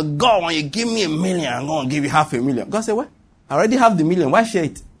 It's not, God, when you give me $1 million, I'm going to give you $500,000. God said, what? I already have the $1 million. Why share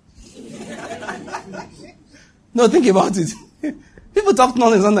it? No, think about it. People talk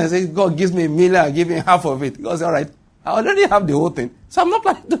nonsense sometimes and say, God gives me $1 million, I give him half of it. God said, all right, I already have the whole thing. So I'm not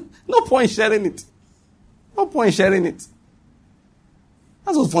planning to, no point sharing it. No point sharing it.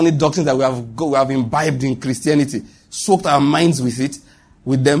 That's what funny doctrines that we have imbibed in Christianity, soaked our minds with it,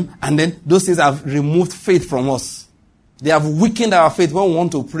 with them, and then those things have removed faith from us. They have weakened our faith. When we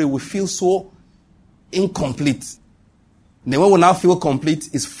want to pray, we feel so incomplete. Then when we now feel complete,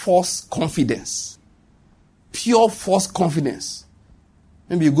 it's false confidence. Pure false confidence.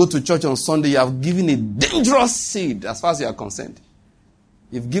 Maybe you go to church on Sunday, you have given a dangerous seed as far as you are concerned.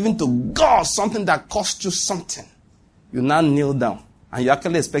 You've given to God something that cost you something. You now kneel down and you're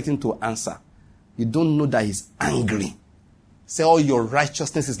actually expecting to answer. You don't know that he's angry. Say, all your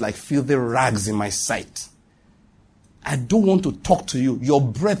righteousness is like filthy rags in my sight. I don't want to talk to you. Your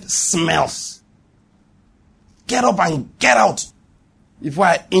breath smells. Get up and get out before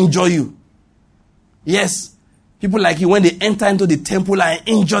I injure you. Yes, people like you, when they enter into the temple, I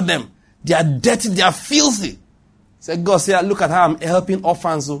injure them. They are dirty, they are filthy. Say, God, say, look at how I'm helping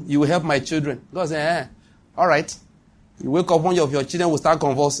orphans. So you will help my children. God say, all right. You wake up, one of your children will start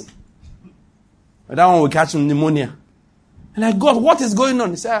convulsing. But that one will catch pneumonia. And like, God, what is going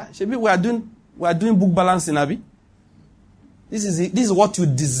on? He said, Shebi, we are doing book balancing, Abi. This is what you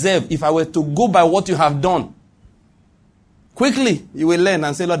deserve if I were to go by what you have done. Quickly, you will learn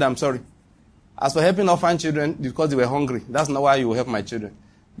and say, Lord, I'm sorry. As for helping orphan children, because they were hungry, that's not why you will help my children.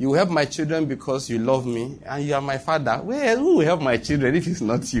 You will help my children because you love me and you are my father. Who will help my children if it's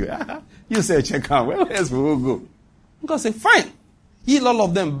not you? You say, check out. Where else will we go? God say, fine. Heal all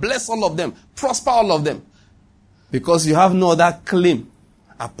of them. Bless all of them. Prosper all of them. Because you have no other claim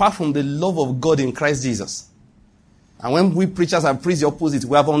apart from the love of God in Christ Jesus. And when we preachers have preached the opposite,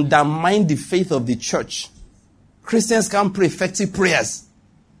 we have undermined the faith of the church. Christians can't pray effective prayers.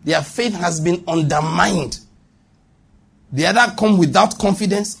 Their faith has been undermined. They either come without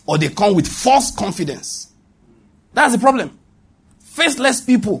confidence or they come with false confidence. That's the problem. Faithless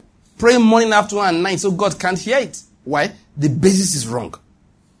people pray morning, afternoon, and night so God can't hear it. Why? The basis is wrong.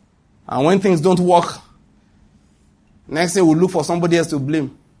 And when things don't work, next thing we'll look for somebody else to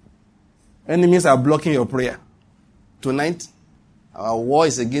blame. Enemies are blocking your prayer. Tonight, our war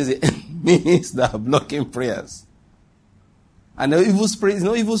is against the enemies that are blocking prayers. And the evil spirits,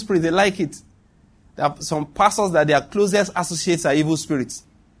 evil spirits, they like it. There are some pastors that their closest associates are evil spirits.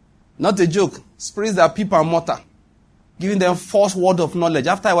 Not a joke. Spirits that people are mortar. Giving them false word of knowledge.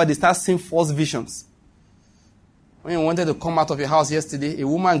 After a while, they start seeing false visions. When you wanted to come out of your house yesterday, a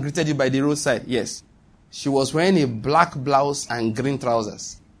woman greeted you by the roadside. Yes. She was wearing a black blouse and green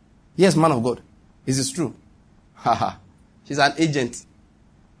trousers. Yes, man of God. Is this true? Haha. She's an agent.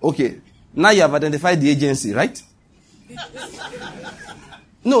 Okay. Now you have identified the agency, right?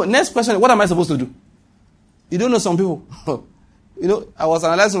 No, next question. What am I supposed to do? You don't know some people. I was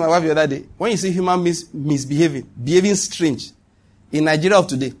analyzing my wife the other day. When you see human behaving strange, in Nigeria of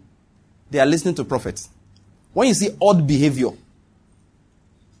today, they are listening to prophets. When you see odd behavior,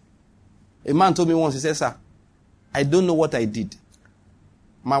 a man told me once, he said, sir, I don't know what I did.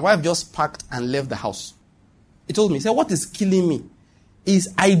 My wife just packed and left the house. He told me, he said, what is killing me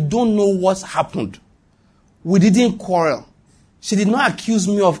is I don't know what happened. We didn't quarrel. She did not accuse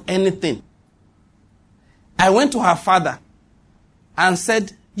me of anything. I went to her father and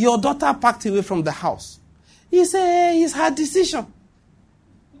said, your daughter packed away from the house. He said, it's her decision.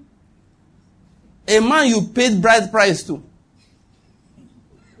 A man you paid bride price to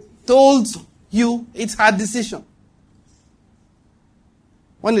told you it's her decision.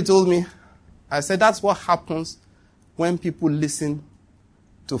 When he told me, I said, that's what happens when people listen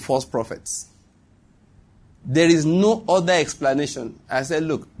to false prophets. There is no other explanation. I said,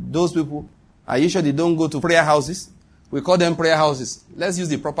 look, those people, are you sure they don't go to prayer houses? We call them prayer houses. Let's use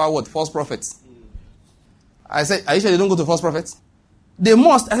the proper word, false prophets. I said, are you sure they don't go to false prophets? They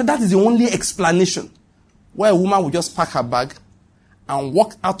must. I said, that is the only explanation why a woman would just pack her bag and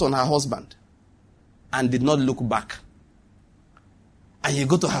walk out on her husband and did not look back. And you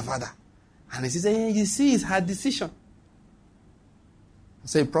go to her father and he says, hey, you see, it's her decision.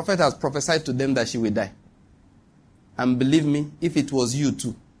 So a prophet has prophesied to them that she will die. And believe me, if it was you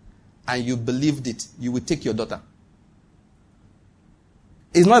too, and you believed it, you will take your daughter.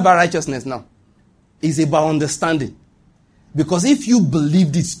 It's not about righteousness now. It's about understanding. Because if you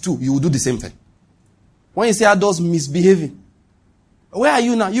believed it too, you will do the same thing. When you see adults misbehaving, where are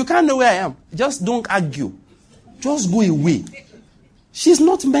you now? You can't know where I am. Just don't argue. Just go away. She's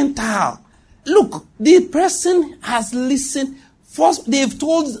not mental. Look, the person has listened. First, they've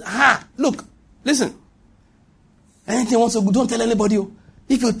told her, look, listen. Anything wants to go, don't tell anybody.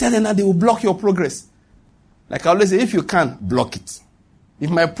 If you tell them, they will block your progress. Like I always say, if you can, block it. If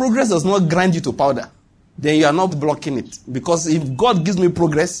my progress does not grind you to powder, then you are not blocking it. Because if God gives me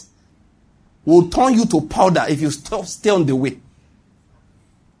progress, will turn you to powder if you stay on the way.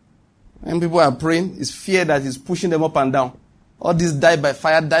 When people are praying, it's fear that is pushing them up and down. All these die by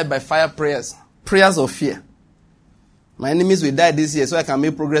fire prayers. Prayers of fear. My enemies will die this year so I can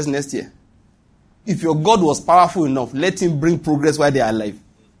make progress next year. If your God was powerful enough, let him bring progress while they are alive.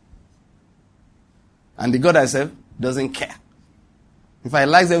 And the God I serve doesn't care. If I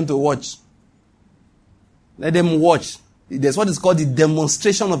like them to watch, let them watch. There's what is called the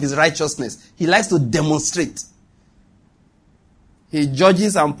demonstration of his righteousness. He likes to demonstrate. He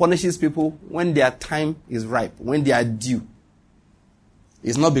judges and punishes people when their time is ripe, when they are due.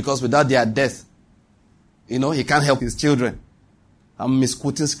 It's not because without their death, he can't help his children. I'm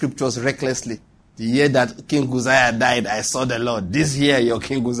misquoting scriptures recklessly. The year that King Uzziah died, I saw the Lord. This year, your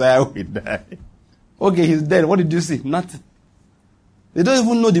King Uzziah will die. Okay, he's dead. What did you see? Nothing. They don't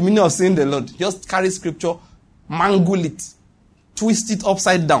even know the meaning of seeing the Lord. Just carry scripture, mangle it, twist it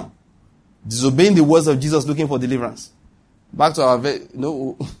upside down. Disobeying the words of Jesus, looking for deliverance. Back to our,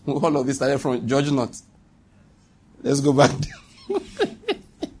 all of it started from judge not. Let's go back.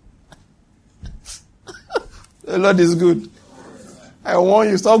 The Lord is good. I warn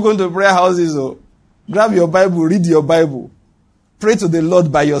you, stop going to prayer houses. Grab your Bible, read your Bible. Pray to the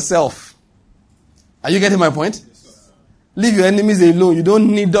Lord by yourself. Are you getting my point? Leave your enemies alone. You don't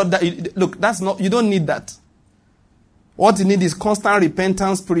need that. Look, you don't need that. What you need is constant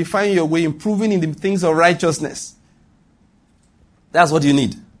repentance, purifying your way, improving in the things of righteousness. That's what you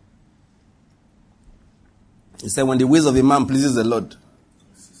need. He said, when the ways of a man pleases the Lord,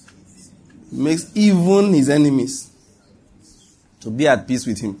 he makes even his enemies to be at peace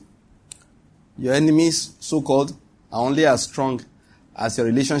with him. Your enemies, so-called, are only as strong as your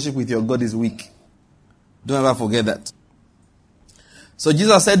relationship with your God is weak. Don't ever forget that. So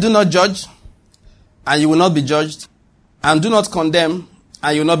Jesus said, do not judge, and you will not be judged. And do not condemn,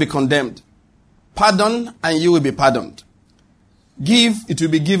 and you will not be condemned. Pardon, and you will be pardoned. Give, it will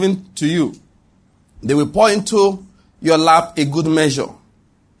be given to you. They will pour into your lap a good measure,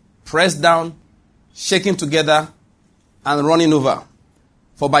 pressed down, shaken together, and running over.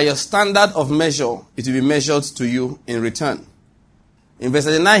 For by your standard of measure, it will be measured to you in return. In verse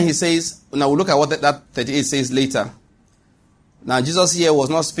 39, he says, now we'll look at what that 38 says later. Now, Jesus here was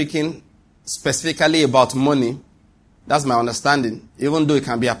not speaking specifically about money. That's my understanding, even though it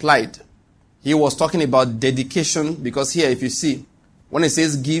can be applied. He was talking about dedication, because here, if you see, when it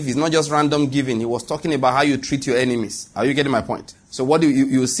says give, it's not just random giving. He was talking about how you treat your enemies. Are you getting my point? So what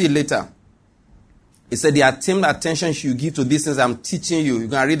you see later? He said the attentive attention you give to these things I'm teaching you. You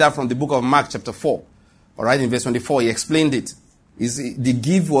can read that from the book of Mark chapter 4. All right, in verse 24, he explained it. The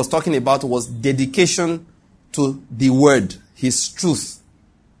give was talking about was dedication to the word, his truth.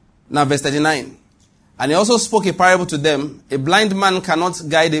 Now verse 39. And he also spoke a parable to them. A blind man cannot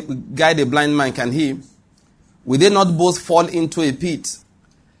guide a blind man, can he? Will they not both fall into a pit?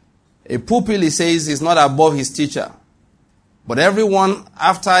 A pupil, he says, is not above his teacher. But everyone,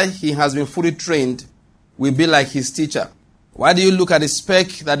 after he has been fully trained, will be like his teacher. Why do you look at the speck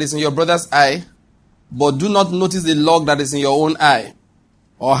that is in your brother's eye, but do not notice the log that is in your own eye?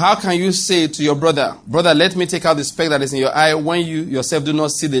 Or how can you say to your brother, brother, let me take out the speck that is in your eye, when you yourself do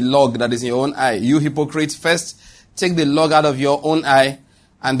not see the log that is in your own eye? You hypocrite, first take the log out of your own eye,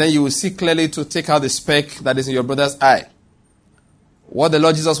 and then you will see clearly to take out the speck that is in your brother's eye. What the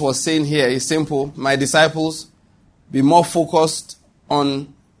Lord Jesus was saying here is simple. My disciples, be more focused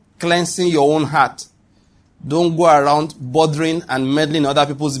on cleansing your own heart. Don't go around bothering and meddling in other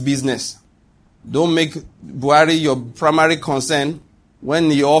people's business. Don't make Buhari your primary concern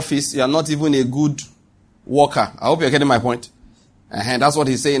when in your office you are not even a good worker. I hope you're getting my point. And that's what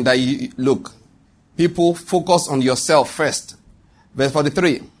he's saying, that look, people focus on yourself first. Verse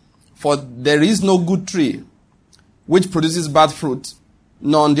 43. For there is no good tree which produces bad fruit,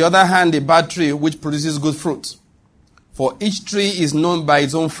 nor on the other hand a bad tree which produces good fruit. For each tree is known by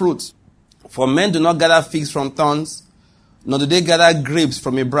its own fruit. For men do not gather figs from thorns, nor do they gather grapes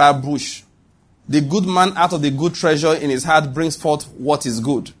from a briar bush. The good man out of the good treasure in his heart brings forth what is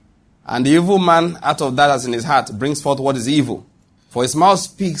good. And the evil man out of that that's in his heart brings forth what is evil. For his mouth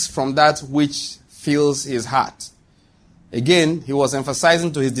speaks from that which fills his heart. Again, he was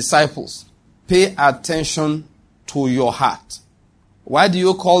emphasizing to his disciples, pay attention to your heart. Why do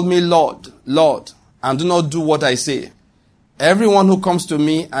you call me Lord, Lord, and do not do what I say? Everyone who comes to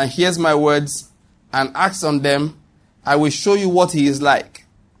me and hears my words and acts on them, I will show you what he is like.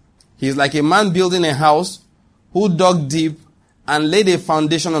 He is like a man building a house who dug deep and laid a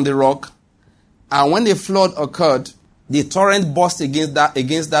foundation on the rock. And when the flood occurred, the torrent burst against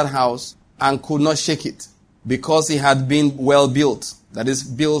that house and could not shake it because it had been well built. That is,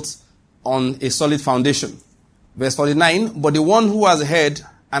 built on a solid foundation. Verse 49, but the one who has heard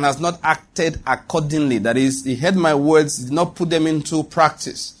and has not acted accordingly, that is, he heard my words, did not put them into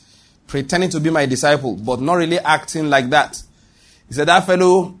practice, pretending to be my disciple, but not really acting like that. He said, that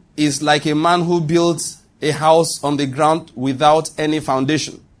fellow is like a man who built a house on the ground without any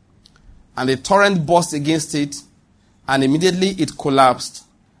foundation. And the torrent burst against it, and immediately it collapsed,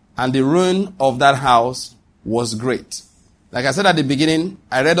 and the ruin of that house was great. Like I said at the beginning,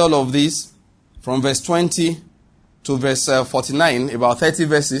 I read all of this from verse 20 to verse 49, about 30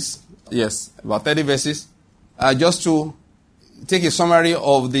 verses. Yes, about 30 verses. Just to take a summary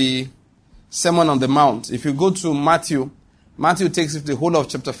of the Sermon on the Mount. If you go to Matthew takes the whole of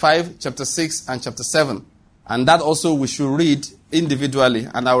chapter 5, chapter 6, and chapter 7. And that also we should read individually.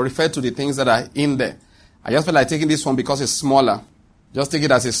 And I will refer to the things that are in there. I just feel like taking this one because it's smaller. Just take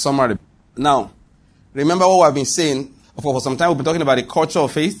it as a summary. Now, remember what I've been saying. For some time we've been talking about the culture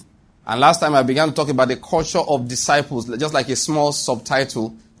of faith. And last time I began to talk about the culture of disciples, just like a small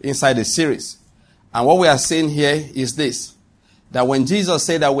subtitle inside the series. And what we are saying here is this, that when Jesus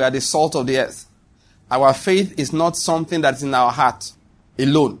said that we are the salt of the earth, our faith is not something that's in our heart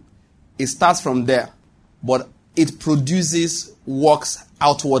alone. It starts from there, but it produces works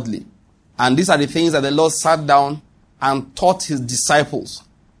outwardly. And these are the things that the Lord sat down and taught his disciples.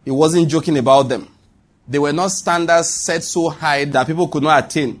 He wasn't joking about them. They were not standards set so high that people could not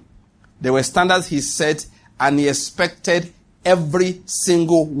attain. There were standards he set, and he expected every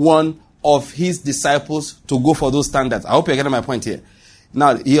single one of his disciples to go for those standards. I hope you're getting my point here.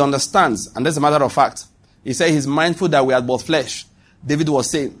 Now, he understands, and that's a matter of fact. He said he's mindful that we are both flesh. David was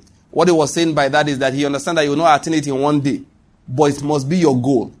saying, what he was saying by that is that he understands that you will not attain it in one day, but it must be your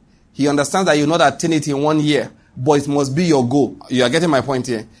goal. He understands that you will not attain it in 1 year, but it must be your goal. You are getting my point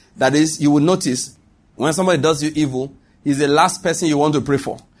here. That is, you will notice, when somebody does you evil, he's the last person you want to pray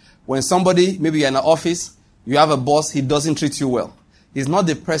for. When somebody, maybe you're in an office, you have a boss, he doesn't treat you well. He's not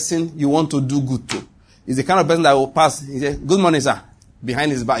the person you want to do good to. He's the kind of person that will pass, he say, good morning, sir,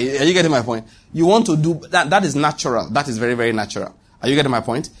 behind his back. Are you getting my point? You want to do, that is natural. That is very, very natural. Are you getting my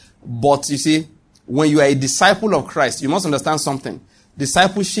point? But you see, when you are a disciple of Christ, you must understand something.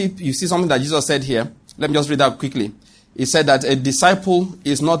 Discipleship, you see something that Jesus said here. Let me just read that quickly. He said that a disciple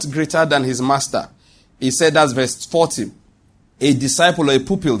is not greater than his master. He said that's verse 40. A disciple or a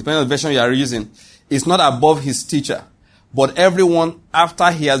pupil, depending on the version you are using, is not above his teacher. But everyone,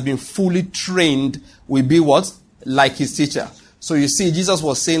 after he has been fully trained, will be what? Like his teacher. So you see, Jesus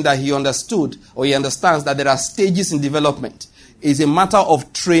was saying that he understood, or he understands that there are stages in development. It's a matter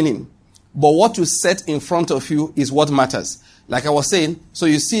of training. But what you set in front of you is what matters. Like I was saying, so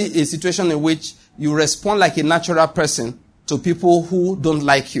you see a situation in which you respond like a natural person to people who don't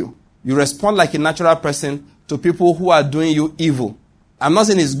like you. You respond like a natural person to people who are doing you evil. I'm not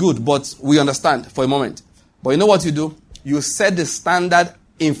saying it's good, but we understand for a moment. But you know what you do? You set the standard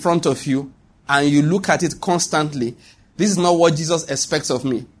in front of you and you look at it constantly. This is not what Jesus expects of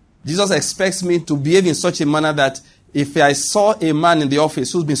me. Jesus expects me to behave in such a manner that if I saw a man in the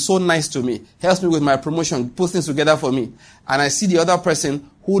office who's been so nice to me, helps me with my promotion, puts things together for me, and I see the other person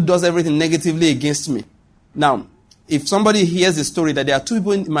who does everything negatively against me. Now, if somebody hears the story that there are two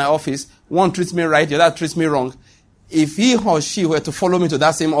people in my office, one treats me right, the other treats me wrong, if he or she were to follow me to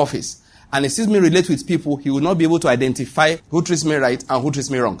that same office, and he sees me relate with people, he will not be able to identify who treats me right and who treats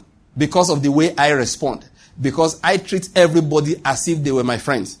me wrong. Because of the way I respond. Because I treat everybody as if they were my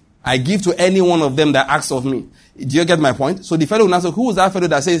friends. I give to any one of them that asks of me. Do you get my point? So the fellow will now say, who is that fellow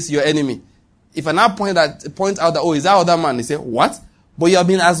that says your enemy? If I now point out that, oh, is that other man? They say, what? But you have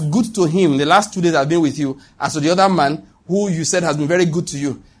been as good to him the last 2 days I've been with you as to the other man who you said has been very good to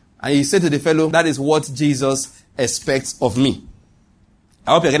you. And he said to the fellow, that is what Jesus expects of me.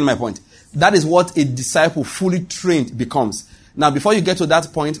 I hope you're getting my point. That is what a disciple fully trained becomes. Now, before you get to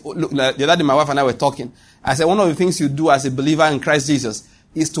that point, look, the other day my wife and I were talking. I said one of the things you do as a believer in Christ Jesus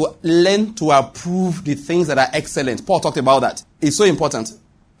is to learn to approve the things that are excellent. Paul talked about that. It's so important.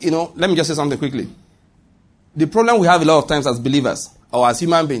 You know, let me just say something quickly. The problem we have a lot of times as believers or as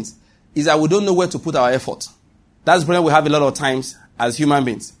human beings is that we don't know where to put our effort. That's the problem we have a lot of times as human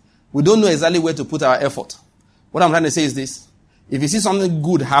beings. We don't know exactly where to put our effort. What I'm trying to say is this. If you see something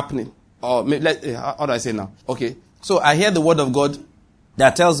good happening, or how do I say now? Okay. So I hear the word of God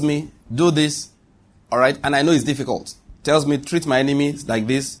that tells me, do this, all right? And I know it's difficult. Tells me, treat my enemies like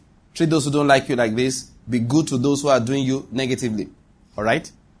this. Treat those who don't like you like this. Be good to those who are doing you negatively. All right?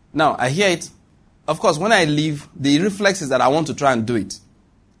 Now, I hear it. Of course, when I leave, the reflex is that I want to try and do it.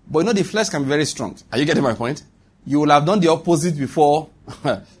 But you know, the flesh can be very strong. Are you getting my point? You will have done the opposite before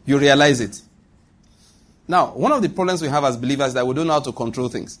you realize it. Now, one of the problems we have as believers is that we don't know how to control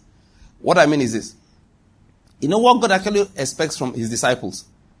things. What I mean is this. You know what God actually expects from his disciples?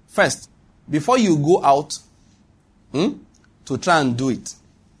 First, before you go out to try and do it,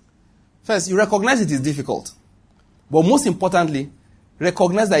 first, you recognize it is difficult. But most importantly,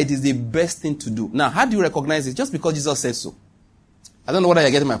 recognize that it is the best thing to do. Now, how do you recognize it? Just because Jesus said so. I don't know whether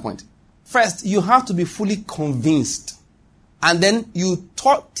you're getting my point. First, you have to be fully convinced. And then you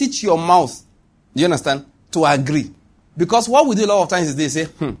teach your mouth, do you understand, to agree. Because what we do a lot of times is they say,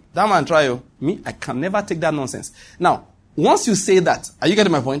 that man try, me, I can never take that nonsense. Now, once you say that, are you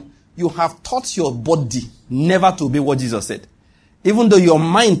getting my point? You have taught your body never to obey what Jesus said. Even though your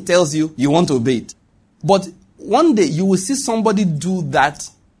mind tells you you want to obey it. But one day you will see somebody do that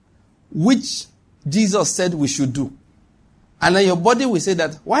which Jesus said we should do. And then your body will say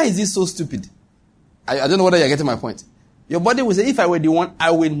that, why is this so stupid? I don't know whether you're getting my point. Your body will say, if I were the one, I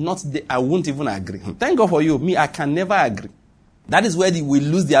won't even agree. Thank God for you. Me, I can never agree. That is where we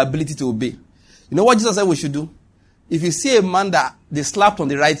lose the ability to obey. You know what Jesus said we should do? If you see a man that they slapped on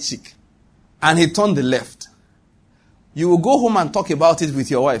the right cheek and he turned the left, you will go home and talk about it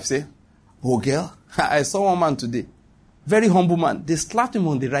with your wife. Say, oh girl, I saw one man today. Very humble man. They slapped him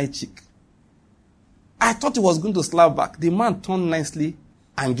on the right cheek. I thought he was going to slap back. The man turned nicely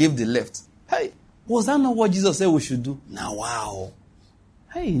and gave the left. Hey, was that not what Jesus said we should do? Now, wow.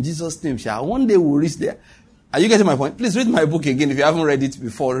 Hey, in Jesus' name, one day we'll reach there. Are you getting my point? Please read my book again. If you haven't read it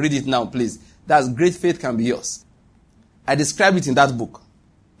before, read it now, please. That's Great Faith Can Be Yours. I describe it in that book.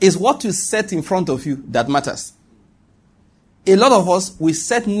 It's what you set in front of you that matters. A lot of us, we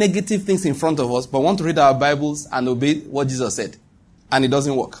set negative things in front of us, but want to read our Bibles and obey what Jesus said. And it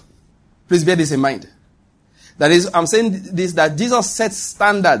doesn't work. Please bear this in mind. That is, I'm saying this, that Jesus set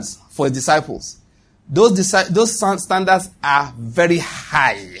standards for his disciples. Those standards are very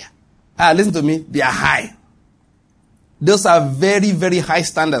high. Listen to me, they are high. Those are very, very high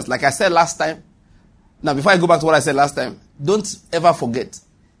standards. Like I said last time. Now, before I go back to what I said last time, don't ever forget.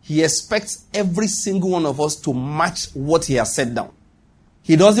 He expects every single one of us to match what he has set down.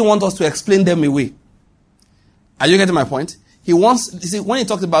 He doesn't want us to explain them away. Are you getting my point? He wants, you see, when he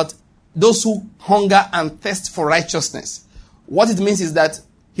talked about those who hunger and thirst for righteousness, what it means is that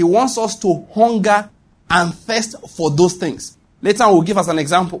he wants us to hunger and thirst for those things. Later on, we'll give us an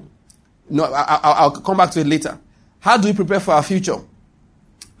example. No, I'll come back to it later. How do we prepare for our future?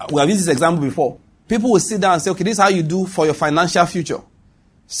 We have used this example before. People will sit down and say, okay, this is how you do for your financial future.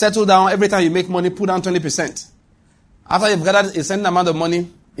 Settle down. Every time you make money, put down 20%. After you've gathered a certain amount of money,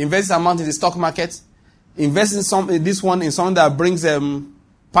 invest this amount in the stock market. Invest in something that brings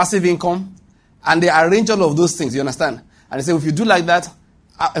passive income. And they arrange all of those things, you understand? And they say, if you do like that,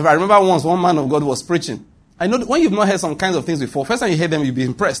 if I remember once one man of God was preaching. I know when you've not heard some kinds of things before, first time you hear them, you'll be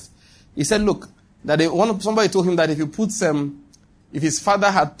impressed. He said, look, that somebody told him that if you put if his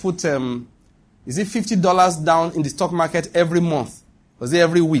father had put $50 down in the stock market every month, was it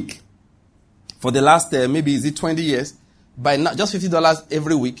every week, for the last maybe 20 years, by now just $50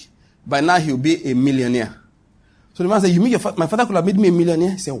 every week, by now he'll be a millionaire. So the man said, you mean my father could have made me a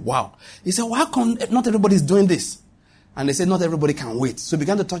millionaire? He said, wow. He said, well, how come not everybody's doing this? And they said, not everybody can wait. So he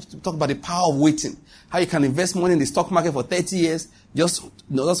began to talk about the power of waiting. How you can invest money in the stock market for 30 years, just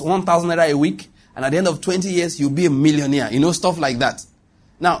 1,000 naira a week. And at the end of 20 years, you'll be a millionaire. You know, stuff like that.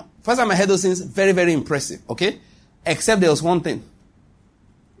 Now, first time I heard those things, very, very impressive. Okay? Except there was one thing.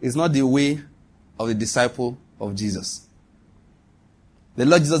 It's not the way of the disciple of Jesus. The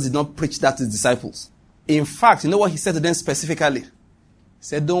Lord Jesus did not preach that to his disciples. In fact, you know what he said to them specifically? He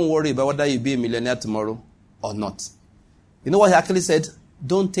said, don't worry about whether you'll be a millionaire tomorrow or not. You know what he actually said?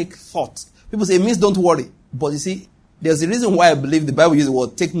 Don't take thought. People say it means don't worry. But you see, there's a reason why I believe the Bible uses the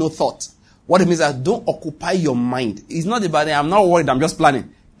word take no thought. What it means is that don't occupy your mind. It's not about I'm not worried, I'm just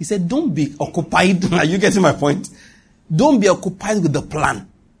planning. He said, don't be occupied. Are you getting my point? Don't be occupied with the plan.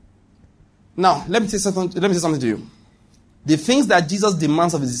 Now, let me say something to you. The things that Jesus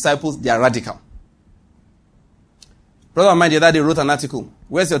demands of his disciples, they are radical. Brother of mine the other day wrote an article.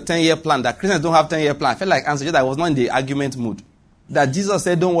 Where's your 10-year plan? That Christians don't have 10-year plan. I felt like answering that I was not in the argument mood. that Jesus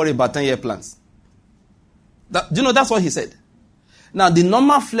said, don't worry about 10-year plans. Do you know that's what he said? Now, the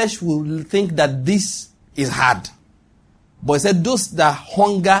normal flesh will think that this is hard. But he said, those that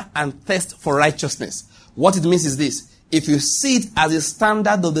hunger and thirst for righteousness. What it means is this. If you see it as a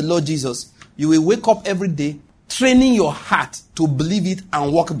standard of the Lord Jesus, you will wake up every day training your heart to believe it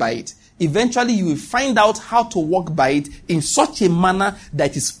and walk by it. Eventually, you will find out how to walk by it in such a manner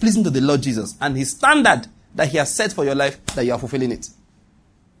that is pleasing to the Lord Jesus. And his standard that he has set for your life, that you are fulfilling it.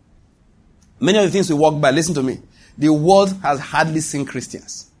 Many of the things we walk by, listen to me, the world has hardly seen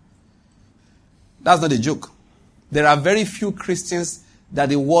Christians. That's not a joke. There are very few Christians that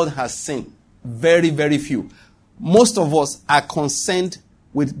the world has seen. Very, very few. Most of us are concerned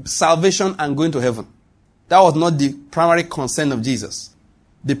with salvation and going to heaven. That was not the primary concern of Jesus.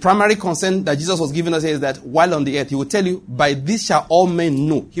 The primary concern that Jesus was giving us here is that while on the earth, he will tell you, by this shall all men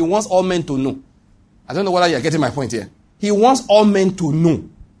know. He wants all men to know. I don't know whether you're getting my point here. He wants all men to know.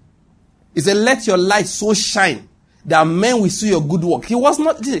 He said, let your light so shine that men will see your good work.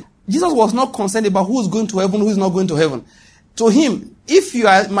 Jesus was not concerned about who is going to heaven, who is not going to heaven. To him, if you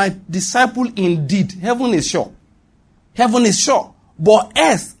are my disciple indeed, heaven is sure. Heaven is sure. But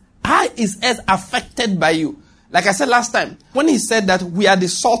earth, how is earth affected by you? Like I said last time, when he said that we are the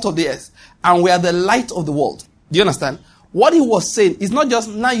salt of the earth and we are the light of the world. Do you understand? What he was saying is not just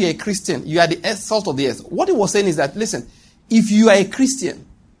now you're a Christian, you are the salt of the earth. What he was saying is that, listen, if you are a Christian,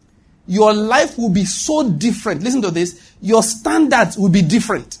 your life will be so different. Listen to this. Your standards will be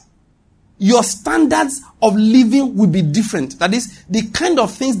different. Your standards of living will be different. That is, the kind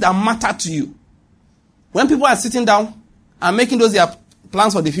of things that matter to you. When people are sitting down and making those their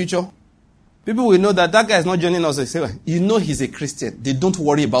plans for the future, people will know that guy is not joining us. They say, you know he's a Christian. They don't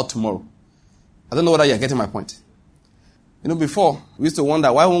worry about tomorrow. I don't know whether you're getting my point. You know, before, we used to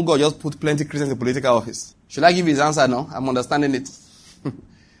wonder, why won't God just put plenty of Christians in political office? Should I give his answer now? I'm understanding it.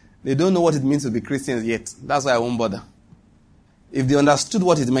 They don't know what it means to be Christians yet. That's why I won't bother. If they understood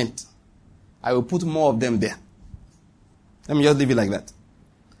what it meant, I will put more of them there. Let me just leave it like that.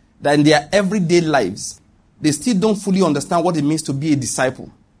 That in their everyday lives, they still don't fully understand what it means to be a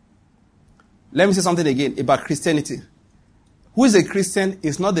disciple. Let me say something again about Christianity. Who is a Christian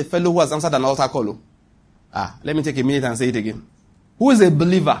is not the fellow who has answered an altar call. Let me take a minute and say it again. Who is a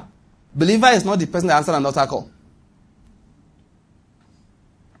believer? Believer is not the person that answered an altar call.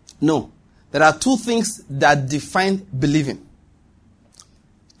 No. There are two things that define believing.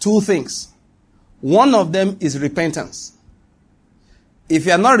 Two things. One of them is repentance. If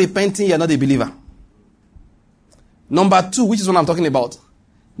you are not repenting, you are not a believer. Number two, which is what I'm talking about.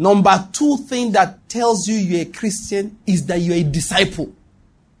 Number two thing that tells you you're a Christian is that you're a disciple.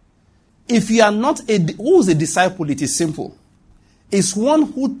 If you are not who is a disciple, it is simple. It's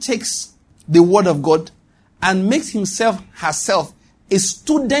one who takes the word of God and makes himself, herself, a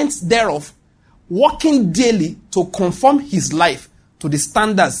student thereof, working daily to conform his life to the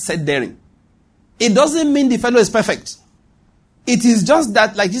standards set therein. It doesn't mean the fellow is perfect. It is just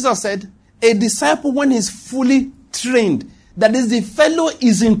that, like Jesus said, a disciple when he's fully trained, that is, the fellow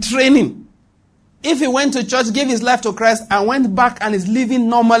is in training. If he went to church, gave his life to Christ, and went back and is living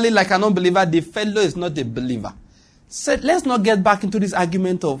normally like an unbeliever, the fellow is not a believer. So let's not get back into this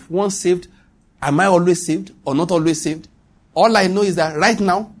argument of once saved, am I always saved or not always saved? All I know is that right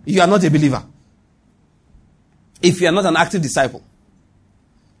now, you are not a believer. If you are not an active disciple.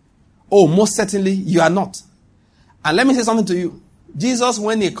 Oh, most certainly, you are not. And let me say something to you. Jesus,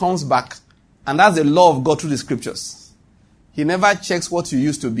 when he comes back, and that's the law of God through the scriptures, he never checks what you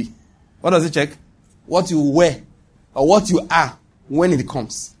used to be. What does he check? What you were, or what you are when it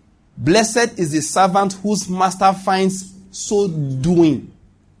comes. Blessed is the servant whose master finds so doing.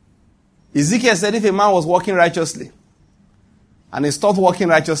 Ezekiel said if a man was walking righteously, and he stopped walking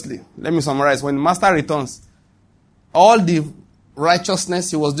righteously, let me summarize. When the master returns, all the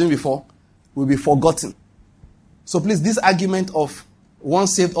righteousness he was doing before will be forgotten. So please, this argument of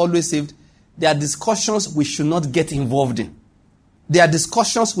once saved, always saved, there are discussions we should not get involved in. There are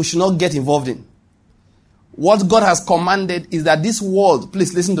discussions we should not get involved in. What God has commanded is that this world,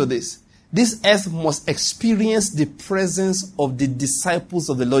 please listen to this, this earth must experience the presence of the disciples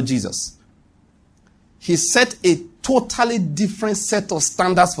of the Lord Jesus. He set a totally different set of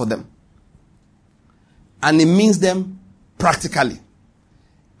standards for them. And he means them practically.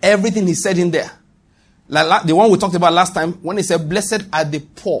 Everything he said in there. Like the one we talked about last time, when he said, blessed are the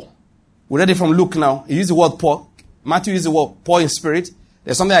poor. We read it from Luke now. He used the word poor. Matthew used the word poor in spirit.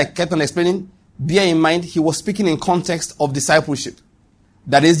 There's something I kept on explaining. Bear in mind, he was speaking in context of discipleship.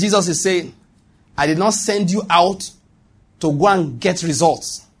 That is, Jesus is saying, I did not send you out to go and get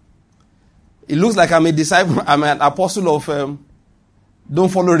results. It looks like I'm a disciple, I'm an apostle of Don't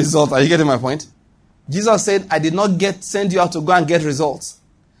follow results. Are you getting my point? Jesus said, I did not send you out to go and get results.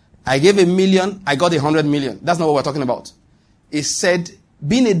 I gave 1 million, I got 100 million. That's not what we're talking about. He said,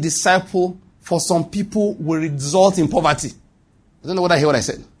 being a disciple for some people will result in poverty. I don't know what I hear what I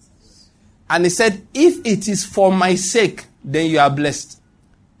said. And he said, if it is for my sake, then you are blessed.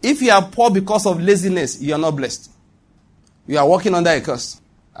 If you are poor because of laziness, you are not blessed. You are walking under a curse.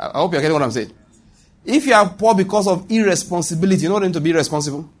 I hope you're getting what I'm saying. If you are poor because of irresponsibility, you know what it means to be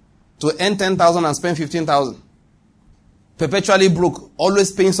irresponsible? To earn 10,000 and spend 15,000. Perpetually broke,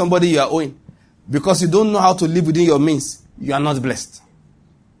 always paying somebody you are owing. Because you don't know how to live within your means, you are not blessed.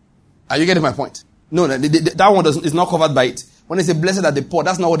 Are you getting my point? No, that one is not covered by it. When they say blessed are the poor,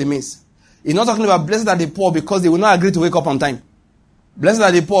 that's not what it means. It's not talking about blessed are the poor because they will not agree to wake up on time. Blessed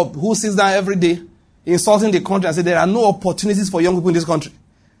are the poor who sits down every day insulting the country and say there are no opportunities for young people in this country.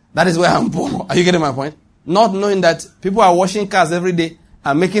 That is where I'm poor. Are you getting my point? Not knowing that people are washing cars every day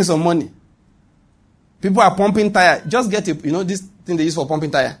and making some money. People are pumping tire. Just get it. You know this thing they use for pumping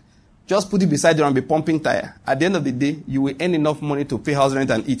tire? Just put it beside you and be pumping tire. At the end of the day, you will earn enough money to pay house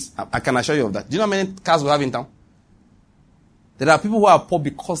rent and eat. I can assure you of that. Do you know how many cars we have in town? There are people who are poor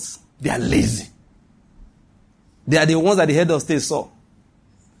because they are lazy. They are the ones that the head of state saw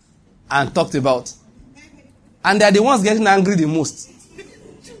and talked about. And they are the ones getting angry the most.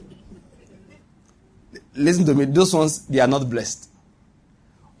 Listen to me. Those ones, they are not blessed.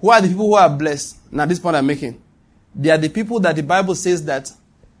 Who are the people who are blessed? Now, this point I'm making. They are the people that the Bible says that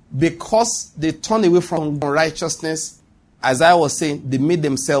because they turn away from righteousness, as I was saying, they made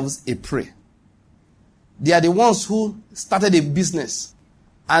themselves a prey. They are the ones who started a business.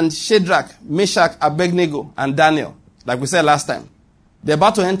 And Shadrach, Meshach, Abednego, and Daniel, like we said last time, they're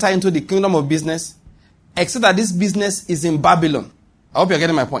about to enter into the kingdom of business, except that this business is in Babylon. I hope you're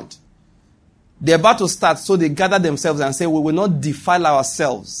getting my point. They're about to start, so they gather themselves and say, we will not defile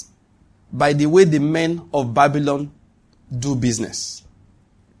ourselves by the way the men of Babylon do business.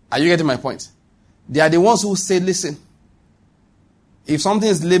 Are you getting my point? They are the ones who say, listen, if something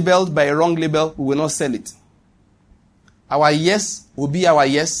is labeled by a wrong label, we will not sell it. Our yes will be our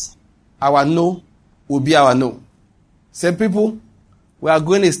yes. Our no will be our no. Say, people, we are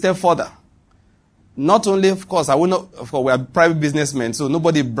going a step further. Not only, of course, we are private businessmen, so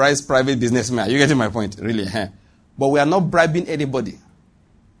nobody bribes private businessmen. Are you getting my point? Really? But we are not bribing anybody.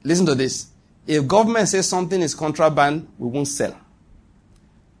 Listen to this. If government says something is contraband, we won't sell.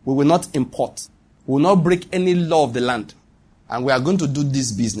 We will not import. We will not break any law of the land. And we are going to do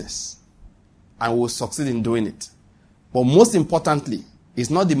this business. And we will succeed in doing it. But most importantly, it's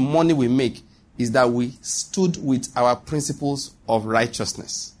not the money we make, it's that we stood with our principles of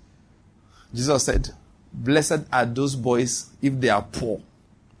righteousness. Jesus said, blessed are those boys if they are poor,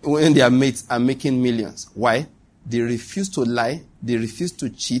 when their mates are making millions. Why? They refuse to lie, they refuse to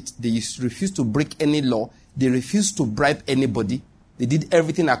cheat, they refuse to break any law, they refuse to bribe anybody. They did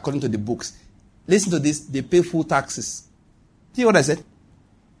everything according to the books. Listen to this, they pay full taxes. See what I said?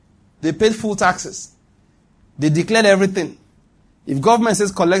 They paid full taxes. They declared everything. If government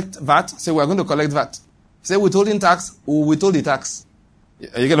says collect VAT, say we are going to collect VAT. Say withholding tax, we withhold the tax.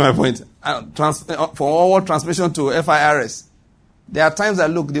 You get my point? Forward transmission to FIRS. There are times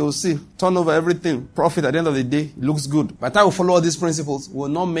that look, they will see turnover, everything, profit at the end of the day, it looks good. By the time we follow all these principles, we will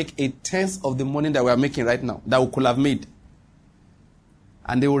not make a tenth of the money that we are making right now, that we could have made.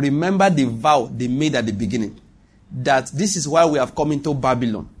 And they will remember the vow they made at the beginning, that this is why we have come into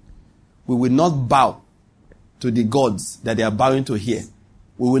Babylon. We will not bow to the gods that they are bowing to here.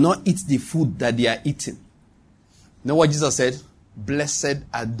 We will not eat the food that they are eating. You know what Jesus said? Blessed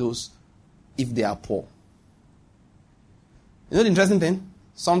are those if they are poor. You know the interesting thing?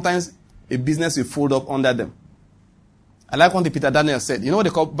 Sometimes a business will fold up under them. I like what Peter Daniel said. You know what they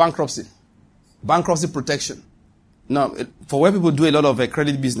call bankruptcy? Bankruptcy protection. Now, for where people do a lot of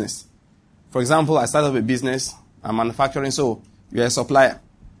credit business. For example, I started up a business. I'm manufacturing, so you're a supplier.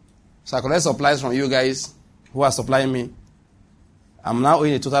 So I collect supplies from you guys who are supplying me. I'm now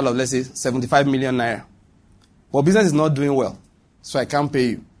owing a total of, let's say, 75 million naira. But business is not doing well, so I can't pay you.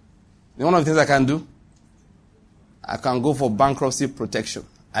 You know one of the things I can do? I can go for bankruptcy protection.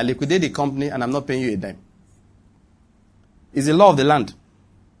 I liquidate the company and I'm not paying you a dime. It's the law of the land.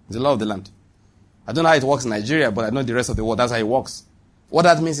 It's the law of the land. I don't know how it works in Nigeria, but I know the rest of the world, that's how it works. What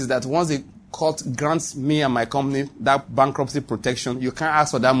that means is that once the court grants me and my company that bankruptcy protection, you can't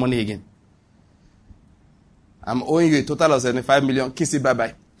ask for that money again. I'm owing you a total of 75 million. Kiss it,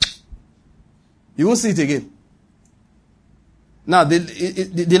 bye-bye. You won't see it again. Now,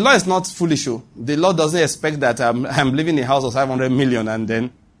 the law is not foolish. The law doesn't expect that I'm living in a house of 500 million and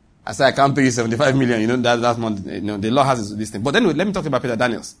then I said, I can't pay you 75 million. That's not, the law has this thing. But anyway, let me talk about Peter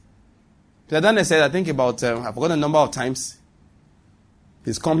Daniels. Peter Daniels said, I think about, I forgot the number of times,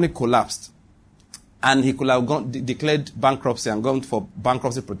 his company collapsed. And he could have declared bankruptcy and gone for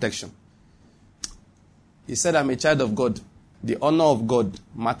bankruptcy protection. He said, I'm a child of God. The honor of God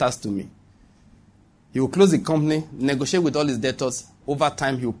matters to me. He will close the company, negotiate with all his debtors. Over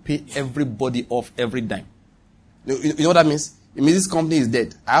time, he will pay everybody off every dime. You know what that means? It means this company is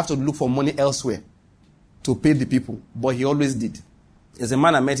dead. I have to look for money elsewhere to pay the people. But he always did. There's a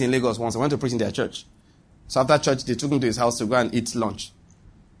man I met in Lagos once. I went to preach in their church. So after church, they took him to his house to go and eat lunch.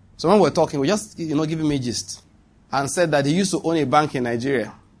 So when we were talking, we just, giving me gist. And said that he used to own a bank in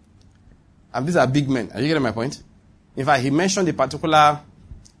Nigeria. And these are big men. Are you getting my point? In fact, he mentioned a particular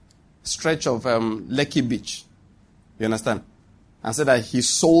stretch of Lekki Beach. You understand? And said that he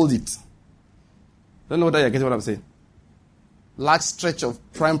sold it. Don't know whether you're getting what I'm saying. Large stretch of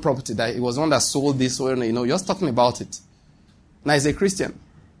prime property that it was one that sold this, or just talking about it. Now he's a Christian.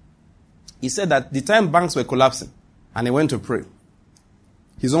 He said that the time banks were collapsing and he went to pray,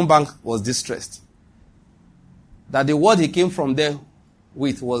 his own bank was distressed. That the word he came from there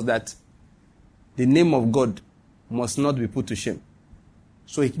with was that the name of God must not be put to shame.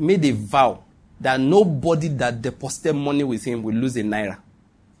 So he made a vow that nobody that deposited money with him will lose a naira.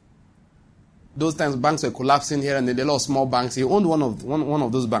 Those times banks were collapsing here and there, a lot of small banks. He owned one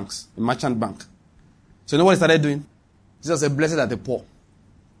of those banks, a merchant bank. So you know what he started doing? Jesus said, blessed are the poor.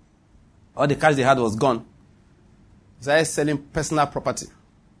 All the cash they had was gone. He started selling personal property.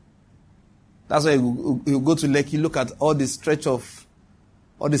 That's why he would go to Lekki, look at all the stretches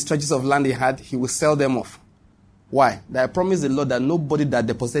of land he had, he will sell them off. Why? That I promised the Lord that nobody that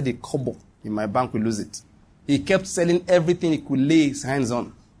deposited a kobo in my bank will lose it. He kept selling everything he could lay his hands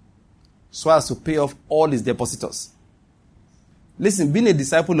on so as to pay off all his depositors. Listen, being a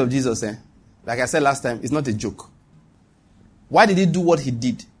disciple of Jesus, like I said last time, is not a joke. Why did he do what he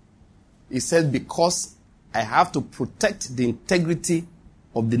did? He said, because I have to protect the integrity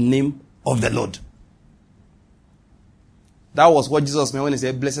of the name of the Lord. That was what Jesus meant when he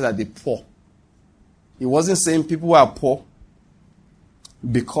said, blessed are the poor. He wasn't saying people who are poor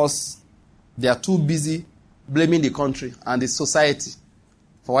because they are too busy blaming the country and the society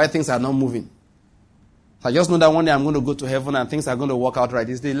for why things are not moving. I just know that one day I'm going to go to heaven and things are going to work out right.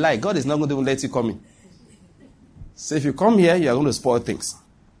 It's the lie. God is not going to let you come in. So if you come here, you are going to spoil things.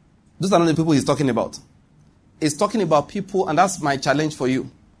 Those are not the people he's talking about. He's talking about people, and that's my challenge for you.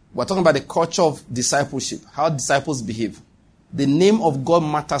 We're talking about the culture of discipleship, how disciples behave. The name of God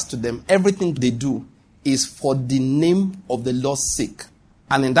matters to them. Everything they do is for the name of the Lord's sake.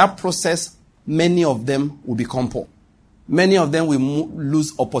 And in that process, many of them will become poor. Many of them will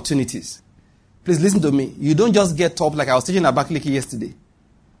lose opportunities. Please listen to me. You don't just get up like I was teaching at Abakaliki yesterday.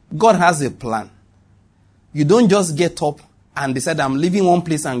 God has a plan. You don't just get up and decide, I'm leaving one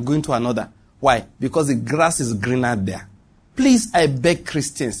place and going to another. Why? Because the grass is greener there. Please, I beg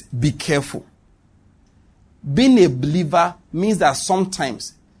Christians, be careful. Being a believer means that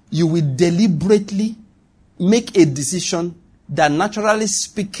sometimes you will deliberately make a decision that, naturally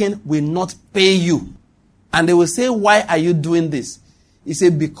speaking, will not pay you. And they will say, why are you doing this? He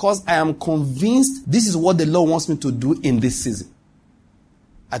said, because I am convinced this is what the Lord wants me to do in this season.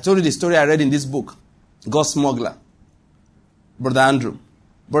 I told you the story I read in this book, God Smuggler. Brother Andrew.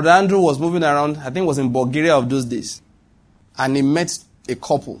 Brother Andrew was moving around, I think it was in Bulgaria of those days. And he met a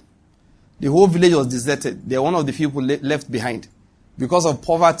couple. The whole village was deserted. They were one of the few people left behind because of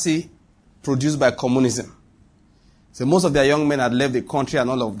poverty produced by communism. So most of their young men had left the country and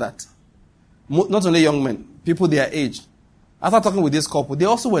all of that. Not only young men, people their age. After talking with this couple, they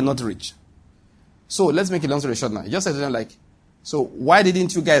also were not rich. So let's make it long story short now. He just said to them so why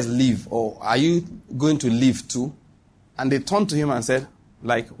didn't you guys leave? Or are you going to leave too? And they turned to him and said,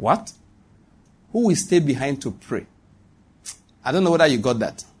 what? Who will stay behind to pray? I don't know whether you got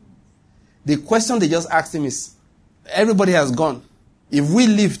that. The question they just asked him is, everybody has gone. If we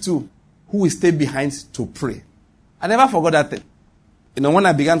leave too, who will stay behind to pray? I never forgot that thing. When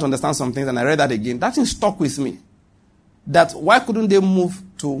I began to understand some things and I read that again, that thing stuck with me. That why couldn't they move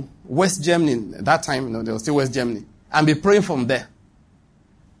to West Germany at that time? They were still West Germany. And be praying from there.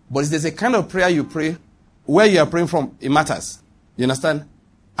 But there's a kind of prayer you pray, where you are praying from, it matters. You understand?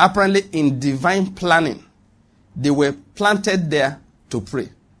 Apparently, in divine planning, they were planted there to pray.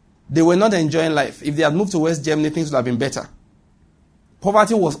 They were not enjoying life. If they had moved to West Germany, things would have been better.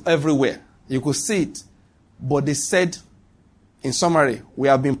 Poverty was everywhere. You could see it. But they said, in summary, we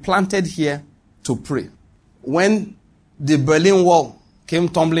have been planted here to pray. When the Berlin Wall came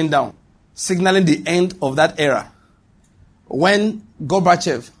tumbling down, signaling the end of that era, when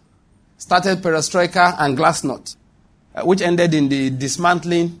Gorbachev started perestroika and glasnost, which ended in the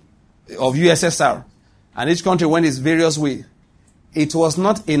dismantling of USSR. And each country went its various way. It was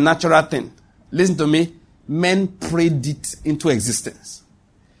not a natural thing. Listen to me. Men prayed it into existence.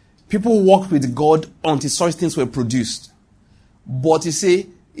 People walked with God until such things were produced. But you see,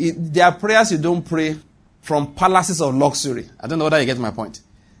 there are prayers you don't pray from palaces of luxury. I don't know whether you get my point.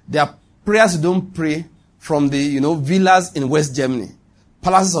 There are prayers you don't pray from the, villas in West Germany.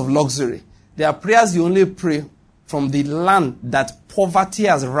 Palaces of luxury. There are prayers you only pray from the land that poverty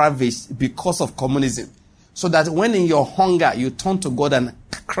has ravaged because of communism. So that when in your hunger, you turn to God and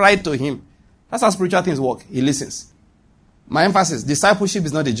cry to Him. That's how spiritual things work. He listens. My emphasis, discipleship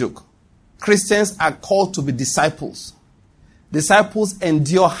is not a joke. Christians are called to be disciples. Disciples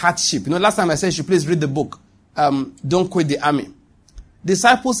endure hardship. Last time I said you should please read the book, Don't Quit the Army.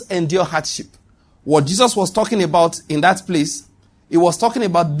 Disciples endure hardship. What Jesus was talking about in that place, He was talking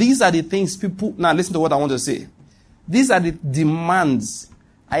about these are the things people... Now listen to what I want to say. These are the demands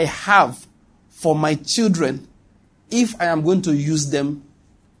I have for my children if I am going to use them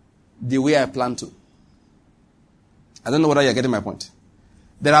the way I plan to. I don't know whether you're getting my point.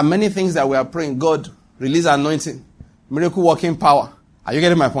 There are many things that we are praying. God, release anointing, miracle working power. Are you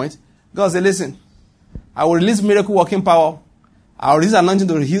getting my point? God said, listen, I will release miracle working power. I will release anointing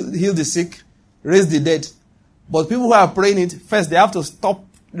to heal the sick, raise the dead. But people who are praying it, first they have to stop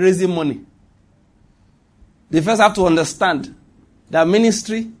raising money. They first have to understand that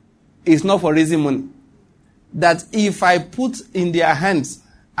ministry is not for raising money. That if I put in their hands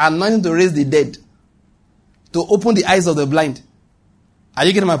anointing to raise the dead, to open the eyes of the blind, are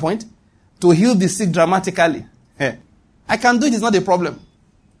you getting my point? To heal the sick dramatically. I can do it, it's not a problem.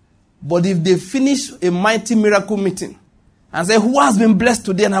 But if they finish a mighty miracle meeting and say, who has been blessed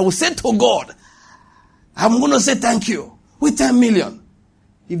today? And I will say to God, I'm going to say thank you with 10 million.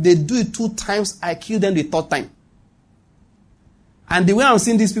 If they do it 2 times, I kill them the 3rd time. And the way I'm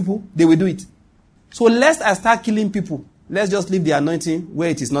seeing these people, they will do it. So lest I start killing people, let's just leave the anointing where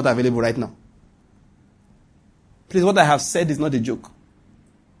it is not available right now. Please, what I have said is not a joke.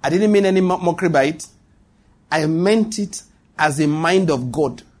 I didn't mean any mockery by it. I meant it as a mind of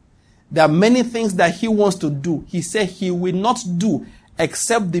God. There are many things that He wants to do. He said He will not do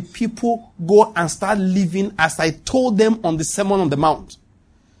except the people go and start living as I told them on the Sermon on the Mount.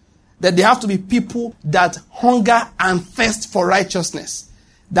 That they have to be people that hunger and thirst for righteousness.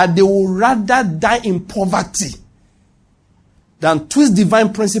 That they will rather die in poverty than twist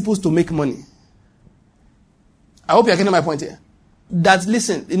divine principles to make money. I hope you're getting my point here. That,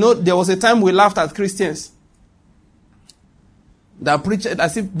 listen, there was a time we laughed at Christians. That preacher,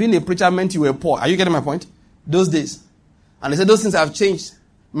 as if being a preacher meant you were poor. Are you getting my point? Those days. And they said those things have changed.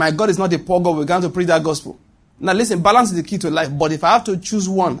 My God is not a poor God. We're going to preach that gospel. Now listen, balance is the key to life. But if I have to choose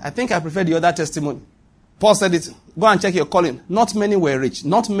one, I think I prefer the other testimony. Paul said it. Go and check your calling. Not many were rich.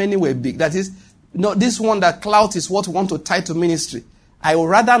 Not many were big. That is, this one that clout is what we want to tie to ministry. I would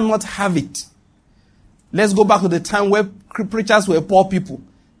rather not have it. Let's go back to the time where preachers were poor people.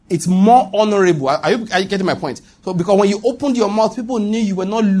 It's more honorable. Are you getting my point? So, because when you opened your mouth, people knew you were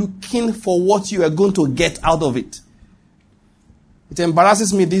not looking for what you were going to get out of it. It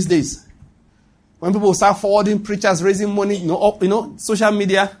embarrasses me these days. When people start forwarding preachers, raising money, social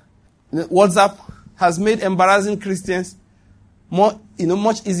media, WhatsApp has made embarrassing Christians more,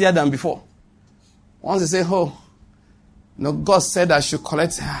 much easier than before. Once they say, God said I should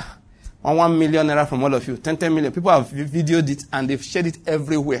collect 1 million naira from all of you, 10 million. People have videoed it and they've shared it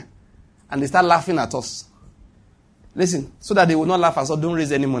everywhere. And they start laughing at us. Listen, so that they will not laugh at us, don't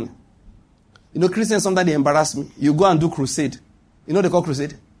raise any money. Christians, sometimes they embarrass me. You go and do crusade. They call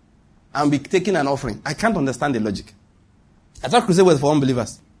crusade? And be taking an offering. I can't understand the logic. I thought crusade was for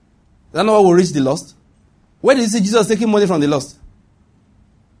unbelievers. Is that not what will reach the lost? Where did you see Jesus taking money from the lost?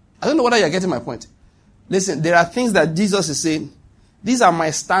 I don't know whether you're getting my point. Listen, there are things that Jesus is saying, these are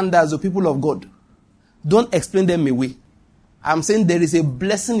my standards of people of God. Don't explain them away. I'm saying there is a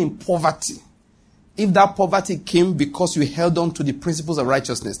blessing in poverty. If that poverty came because you held on to the principles of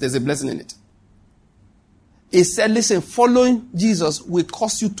righteousness, there's a blessing in it. He said, listen, following Jesus will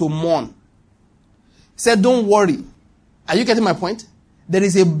cause you to mourn. He said, don't worry. Are you getting my point? There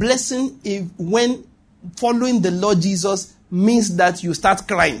is a blessing when following the Lord Jesus means that you start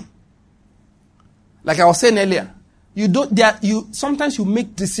crying. Like I was saying earlier, sometimes you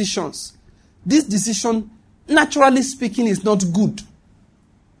make decisions. This decision, naturally speaking, is not good.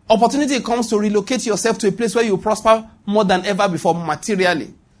 Opportunity comes to relocate yourself to a place where you prosper more than ever before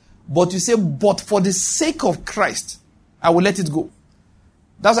materially. But you say, but for the sake of Christ, I will let it go.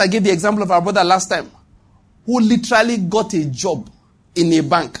 That's why I gave the example of our brother last time, who literally got a job in a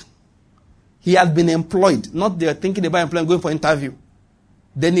bank He had been employed. Not they were thinking about employment, going for interview.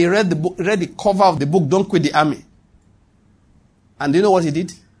 Then he read the cover of the book, Don't Quit the Army. And do you know what he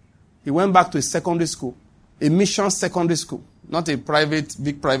did? He went back to his secondary school, a mission secondary school, not a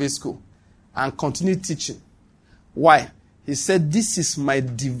big private school, and continued teaching. Why? He said, this is my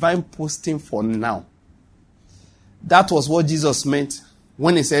divine posting for now. That was what Jesus meant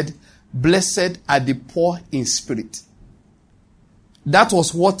when he said, blessed are the poor in spirit. That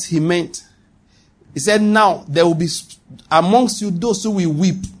was what he meant. He said, now there will be amongst you those who will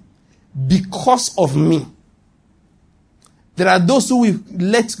weep because of me. There are those who will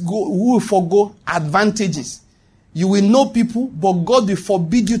let go, who will forgo advantages. You will know people, but God will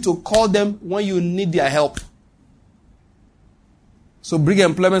forbid you to call them when you need their help. So big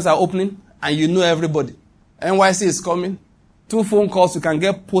employments are opening and you know everybody. NYC is coming. 2 phone calls, you can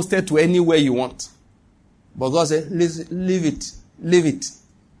get posted to anywhere you want. But God said, leave it. Leave it.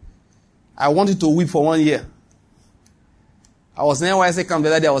 I want you to weep for 1 year. I was in NYC camp the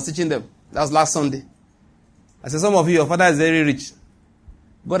other day, I was teaching them. That was last Sunday. I said, some of you, your father is very rich.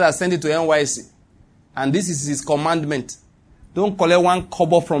 God has sent you to NYC. And this is his commandment. Don't collect 1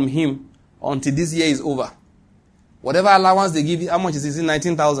 kobo from him until this year is over. Whatever allowance they give you, how much is it?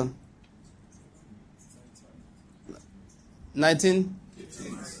 19,000. 19?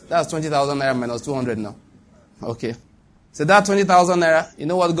 That's 20,000 naira minus 200 now. Okay. So that 20,000 naira, you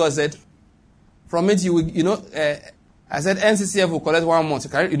know what God said? From it, you will, I said NCCF will collect 1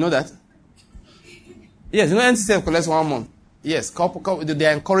 month. You know that? Yes, you know NCCF collects 1 month. Yes, they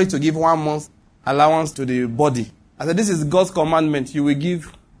are encouraged to give 1 month allowance to the body. I said, this is God's commandment. You will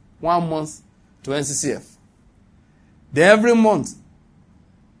give 1 month to NCCF. Then every month,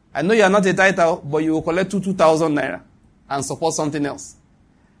 I know you are not a title, but you will collect 2,000 naira and support something else.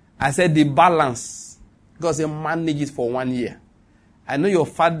 I said, the balance, God said, manage it for 1 year. I know your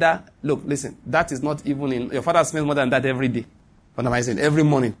father, look, listen, that is not even in, your father spends more than that every day. What am I saying? Every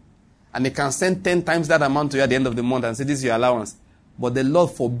morning. And they can send 10 times that amount to you at the end of the month and say, this is your allowance. But the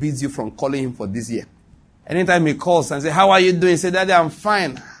Lord forbids you from calling him for this year. Anytime he calls and say, how are you doing? Say, Daddy, I'm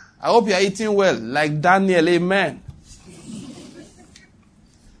fine. I hope you are eating well. Like Daniel, amen.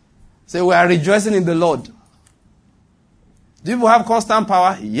 Say, we are rejoicing in the Lord. Do people have constant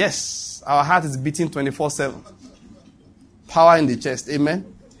power? Yes. Our heart is beating 24/7. Power in the chest. Amen.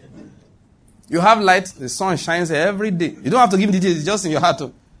 You have light. The sun shines every day. You don't have to give details. It's just in your heart.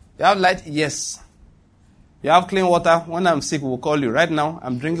 You have light? Yes. You have clean water. When I'm sick, we'll call you. Right now,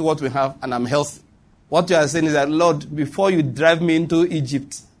 I'm drinking what we have and I'm healthy. What you are saying is that, Lord, before you drive me into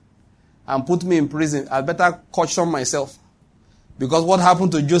Egypt and put me in prison, I better caution myself. Because what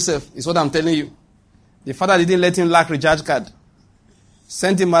happened to Joseph is what I'm telling you. The father didn't let him lack recharge card.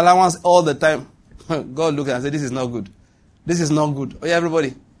 Sent him allowance all the time. God looked and said, this is not good. This is not good. Oh yeah,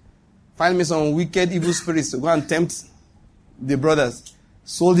 everybody. Find me some wicked, evil spirits to go and tempt the brothers.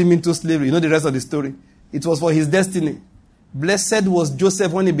 Sold him into slavery. You know the rest of the story. It was for his destiny. Blessed was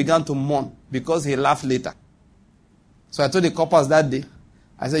Joseph when he began to mourn because he laughed later. So I told the couples that day,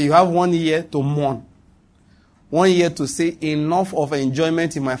 I said, you have 1 year to mourn. 1 year to say enough of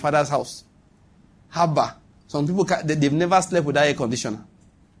enjoyment in my father's house. Haba. Some people, they've never slept without air conditioner.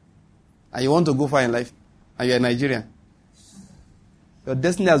 And you want to go far in life. And you're a Nigerian. Your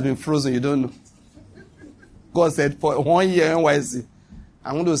destiny has been frozen. You don't know. God said, for 1 year NYC,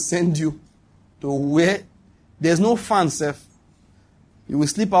 I'm going to send you to where there's no fan, Seth. You will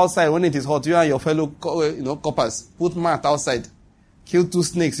sleep outside when it is hot. You and your fellow coppers. Put mat outside. Kill 2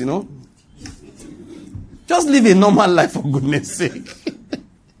 snakes, Just live a normal life for goodness sake.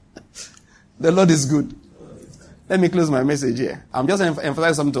 The Lord is good. Let me close my message here. I'm just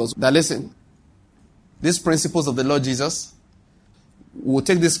emphasizing something to us. That listen, these principles of the Lord Jesus, we'll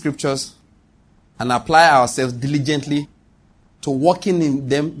take these scriptures and apply ourselves diligently to walking in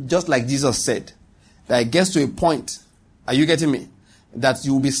them, just like Jesus said. That it gets to a point, are you getting me? That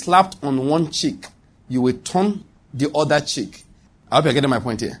you will be slapped on one cheek, you will turn the other cheek. I hope you're getting my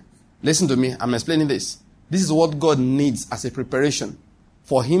point here. Listen to me, I'm explaining this. This is what God needs as a preparation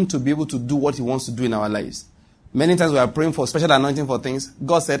for him to be able to do what he wants to do in our lives. Many times we are praying for special anointing for things.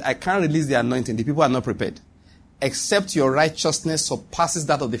 God said, I can't release the anointing. The people are not prepared. Except your righteousness surpasses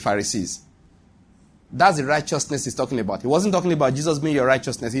that of the Pharisees. That's the righteousness he's talking about. He wasn't talking about Jesus being your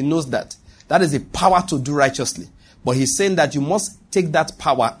righteousness. He knows that. That is the power to do righteously. But he's saying that you must take that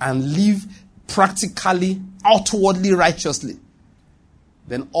power and live practically, outwardly righteously.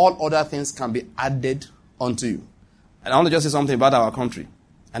 Then all other things can be added unto you. And I want to just say something about our country.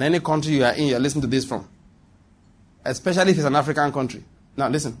 And any country you are in, you're listening to this from. Especially if it's an African country. Now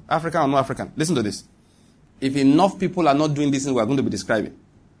listen, African or no African, listen to this. If enough people are not doing this thing we are going to be describing,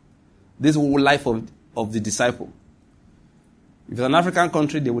 this whole life of the disciple. If it's an African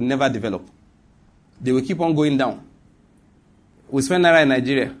country, they will never develop. They will keep on going down. We spend naira in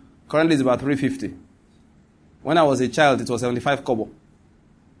Nigeria. Currently it's about 350. When I was a child, it was 75 kobo.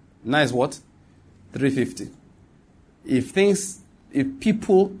 Now it's what? 350. If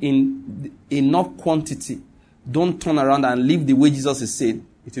people in enough quantity don't turn around and live the way Jesus is saying,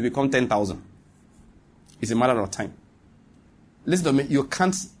 it will become 10,000. It's a matter of time. Listen to me, you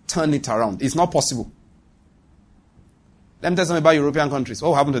can't turn it around. It's not possible. Let me tell you something about European countries. What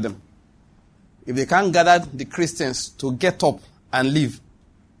will happen to them? If they can't gather the Christians to get up and live,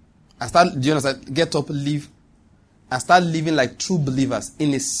 and start, do you understand? Get up, live, and start living like true believers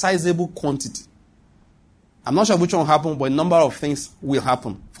in a sizable quantity. I'm not sure which one will happen, but a number of things will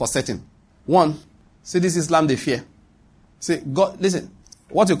happen for certain. One, see this Islam they fear. See, God, listen,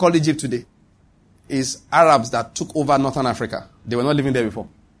 what you call Egypt today is Arabs that took over Northern Africa. They were not living there before.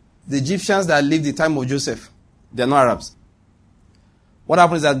 The Egyptians that lived the time of Joseph, they are not Arabs. What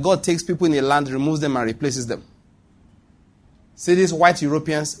happens is that God takes people in a land, removes them and replaces them. See, these white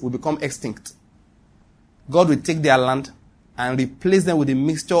Europeans will become extinct. God will take their land and replace them with a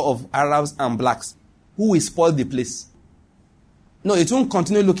mixture of Arabs and blacks, who will spoil the place. No, it won't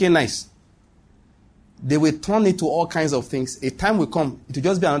continue looking nice. They will turn it to all kinds of things. A time will come, it will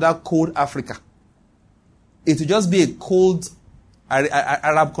just be another cold Africa. It will just be a cold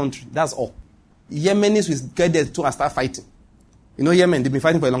Arab country. That's all. Yemenis will get there too and start fighting. You know Yemen, they've been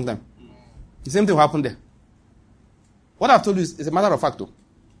fighting for a long time. The same thing will happen there. What I've told you is a matter of fact, though.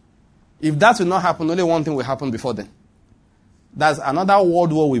 If that will not happen, only one thing will happen before then. That's another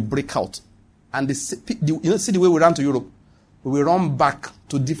world war will break out. And see the way we run to Europe? We will run back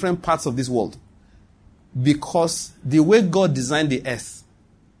to different parts of this world. Because the way God designed the earth,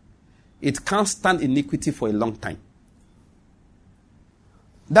 it can't stand iniquity for a long time.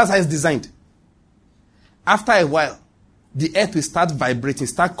 That's how it's designed. After a while, the earth will start vibrating,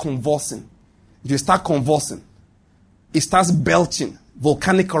 start convulsing. It will start convulsing. It starts belching.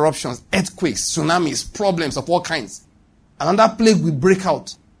 Volcanic eruptions, earthquakes, tsunamis, problems of all kinds. Another plague will break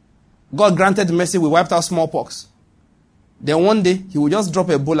out. God granted mercy, we wiped out smallpox. Then one day, he will just drop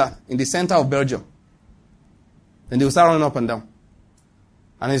Ebola in the center of Belgium. Then they will start running up and down.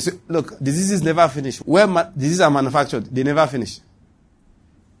 And he said, look, diseases never finish. Where diseases are manufactured, they never finish.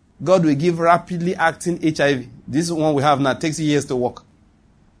 God will give rapidly acting HIV. This one we have now takes years to work.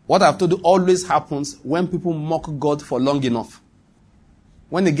 What I've told you always happens when people mock God for long enough.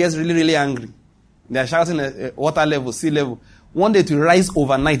 When it gets really, really angry, they are shouting at water level, sea level. One day it will rise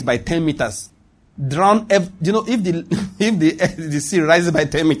overnight by 10 meters. Drown, you know, if the sea rises by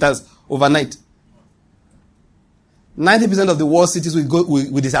 10 meters overnight, 90% of the world cities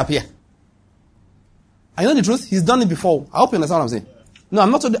will disappear. I know the truth. He's done it before. I hope you understand what I'm saying. No,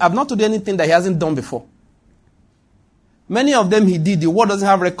 I've not told you anything that he hasn't done before. Many of them he did. The world doesn't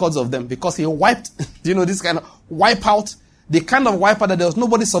have records of them because he wiped, you know, this kind of wipe out, the kind of wipe out that there was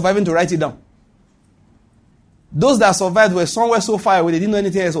nobody surviving to write it down. Those that survived were somewhere so far away, they didn't know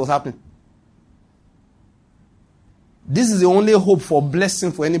anything else was happening. This is the only hope for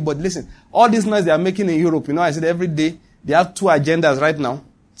blessing for anybody. Listen, all this noise they are making in Europe, you know, I said every day, they have two agendas right now.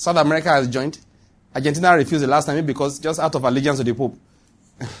 South America has joined. Argentina refused the last time because just out of allegiance to the Pope.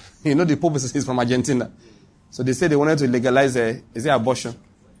 You know, the Pope is from Argentina. So they said they wanted to legalize abortion.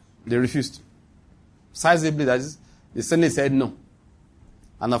 They refused. Sizably, that is, the Senate said no.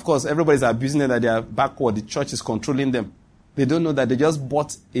 And of course, everybody's abusing them that they are backward. The church is controlling them. They don't know that they just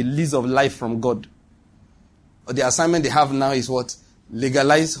bought a lease of life from God. The assignment they have now is what?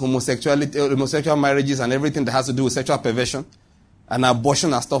 Legalize homosexuality, homosexual marriages and everything that has to do with sexual perversion and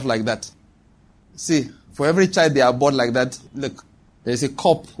abortion and stuff like that. See, for every child they abort like that, look, there's a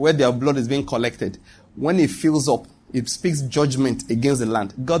cup where their blood is being collected. When it fills up, it speaks judgment against the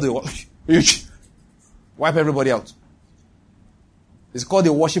land. God will wipe everybody out. It's called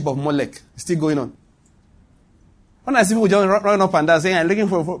the worship of Molech. It's still going on. When I see people just running up and down saying, I'm looking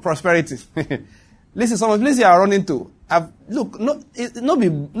for prosperity. Listen, some of the places you are running to, look,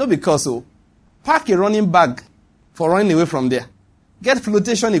 not because so. Pack a running bag for running away from there. Get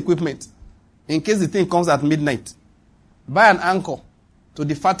flotation equipment in case the thing comes at midnight. Buy an anchor to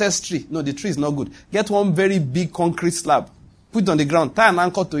the fattest tree. No, the tree is not good. Get one very big concrete slab. Put it on the ground. Tie an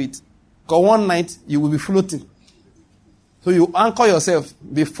anchor to it. Because one night, you will be floating. So you anchor yourself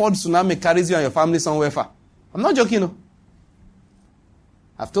before the tsunami carries you and your family somewhere far. I'm not joking, no.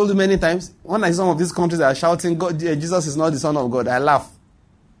 I've told you many times, when I see some of these countries that are shouting, God, Jesus is not the Son of God, I laugh.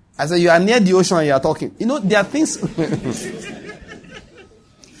 I say, you are near the ocean and you are talking. You know, there are things...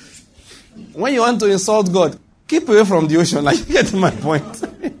 When you want to insult God, keep away from the ocean. Like, you get my point.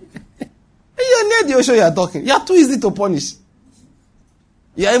 near the ocean you are talking. You are too easy to punish.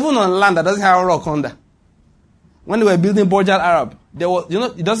 You are even on land that doesn't have a rock under. When they were building Burj Al Arab,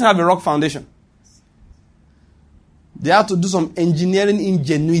 it doesn't have a rock foundation. They had to do some engineering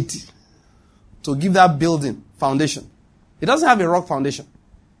ingenuity to give that building foundation. It doesn't have a rock foundation.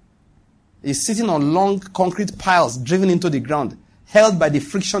 It's sitting on long concrete piles driven into the ground, held by the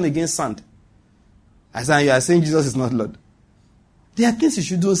friction against sand. As you are saying Jesus is not Lord. There are things you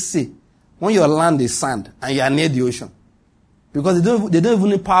shouldn't say when your land is sand and you are near the ocean. Because they don't even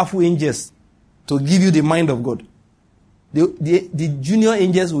need powerful angels to give you the mind of God. The junior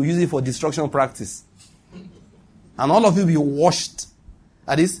angels will use it for destruction practice. And all of you will be washed.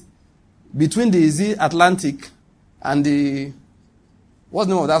 That is, between the Atlantic and the, what's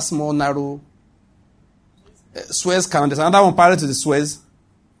the name of that small, narrow, Suez Canal? There's another one parallel to the Suez.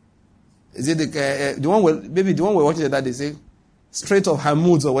 Is it the one we're watching that they say, Strait of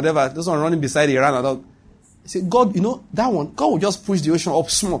Hormuz or whatever, those one running beside Iran and all. He said, God, that one, God will just push the ocean up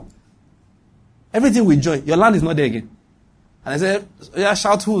small. Everything will join. Your land is not there again. And I said, yeah,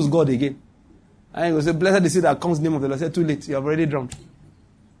 shout, who is God again? And he will say, blessed is he that comes in the name of the Lord. I said, too late, you have already drowned.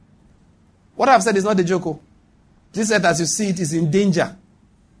 What I've said is not a joke. This earth, as you see it, is in danger.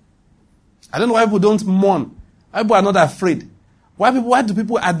 I don't know why people don't mourn. Why people are not afraid. Why do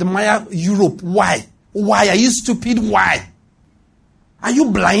people admire Europe? Why? Why? Are you stupid? Why? Are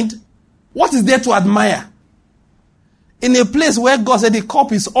you blind? What is there to admire? In a place where God said the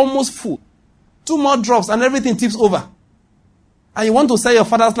cup is almost full. 2 more drops and everything tips over. And you want to sell your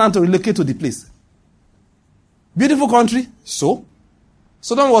father's land to relocate to the place. Beautiful country. So?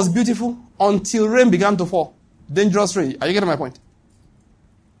 Sodom was beautiful until rain began to fall. Dangerous rain. Are you getting my point?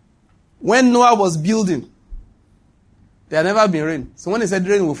 When Noah was building, there had never been rain. So when he said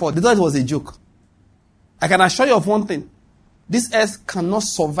rain will fall, they thought it was a joke. I can assure you of one thing. This earth cannot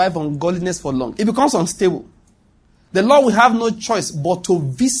survive ungodliness for long. It becomes unstable. The Lord will have no choice but to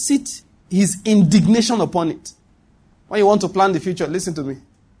visit his indignation upon it. When you want to plan the future, listen to me.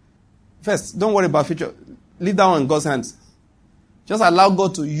 First, don't worry about future. Leave that one in God's hands. Just allow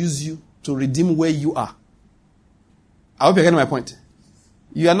God to use you to redeem where you are. I hope you're getting my point.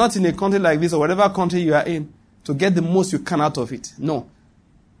 You are not in a country like this or whatever country you are in to get the most you can out of it. No.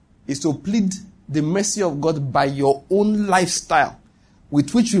 It's to plead the mercy of God by your own lifestyle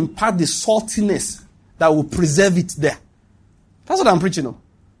with which you impart the saltiness that will preserve it there. That's what I'm preaching on.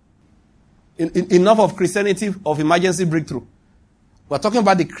 Enough of Christianity of emergency breakthrough. We're talking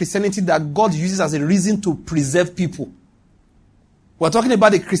about the Christianity that God uses as a reason to preserve people. We're talking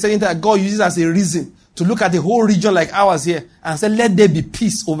about the Christianity that God uses as a reason to look at the whole region like ours here and say, let there be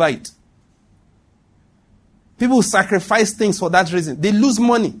peace over it. People sacrifice things for that reason. They lose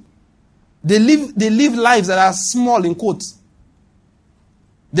money. They live lives that are small in quotes.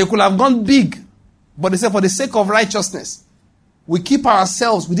 They could have gone big, but they say for the sake of righteousness, we keep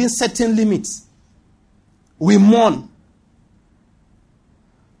ourselves within certain limits. We mourn.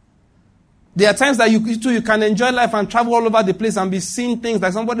 There are times that you can enjoy life and travel all over the place and be seeing things.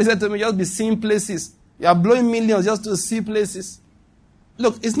 Like somebody said to me, just be seeing places. You are blowing millions just to see places.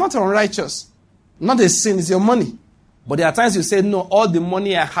 Look, it's not unrighteous. Not a sin, it's your money. But there are times you say, no, all the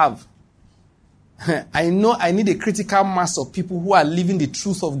money I have, I know I need a critical mass of people who are living the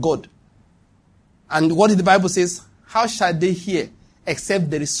truth of God. And what did the Bible says? How shall they hear except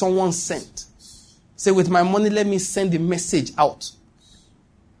there is someone sent? Say, with my money, let me send the message out.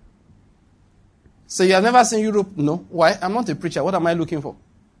 So you have never seen Europe? No. Why? I'm not a preacher. What am I looking for?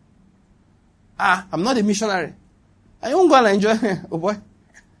 I'm not a missionary. I won't go and enjoy. Oh boy.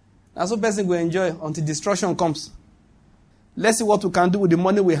 That's what person will enjoy until destruction comes. Let's see what we can do with the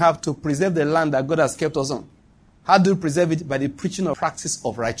money we have to preserve the land that God has kept us on. How do we preserve it? By the preaching of practice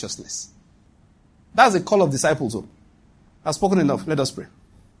of righteousness. That's the call of disciples. I've spoken enough. Let us pray.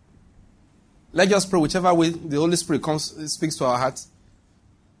 Let's just pray whichever way the Holy Spirit speaks to our hearts.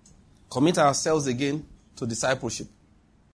 Commit ourselves again to discipleship.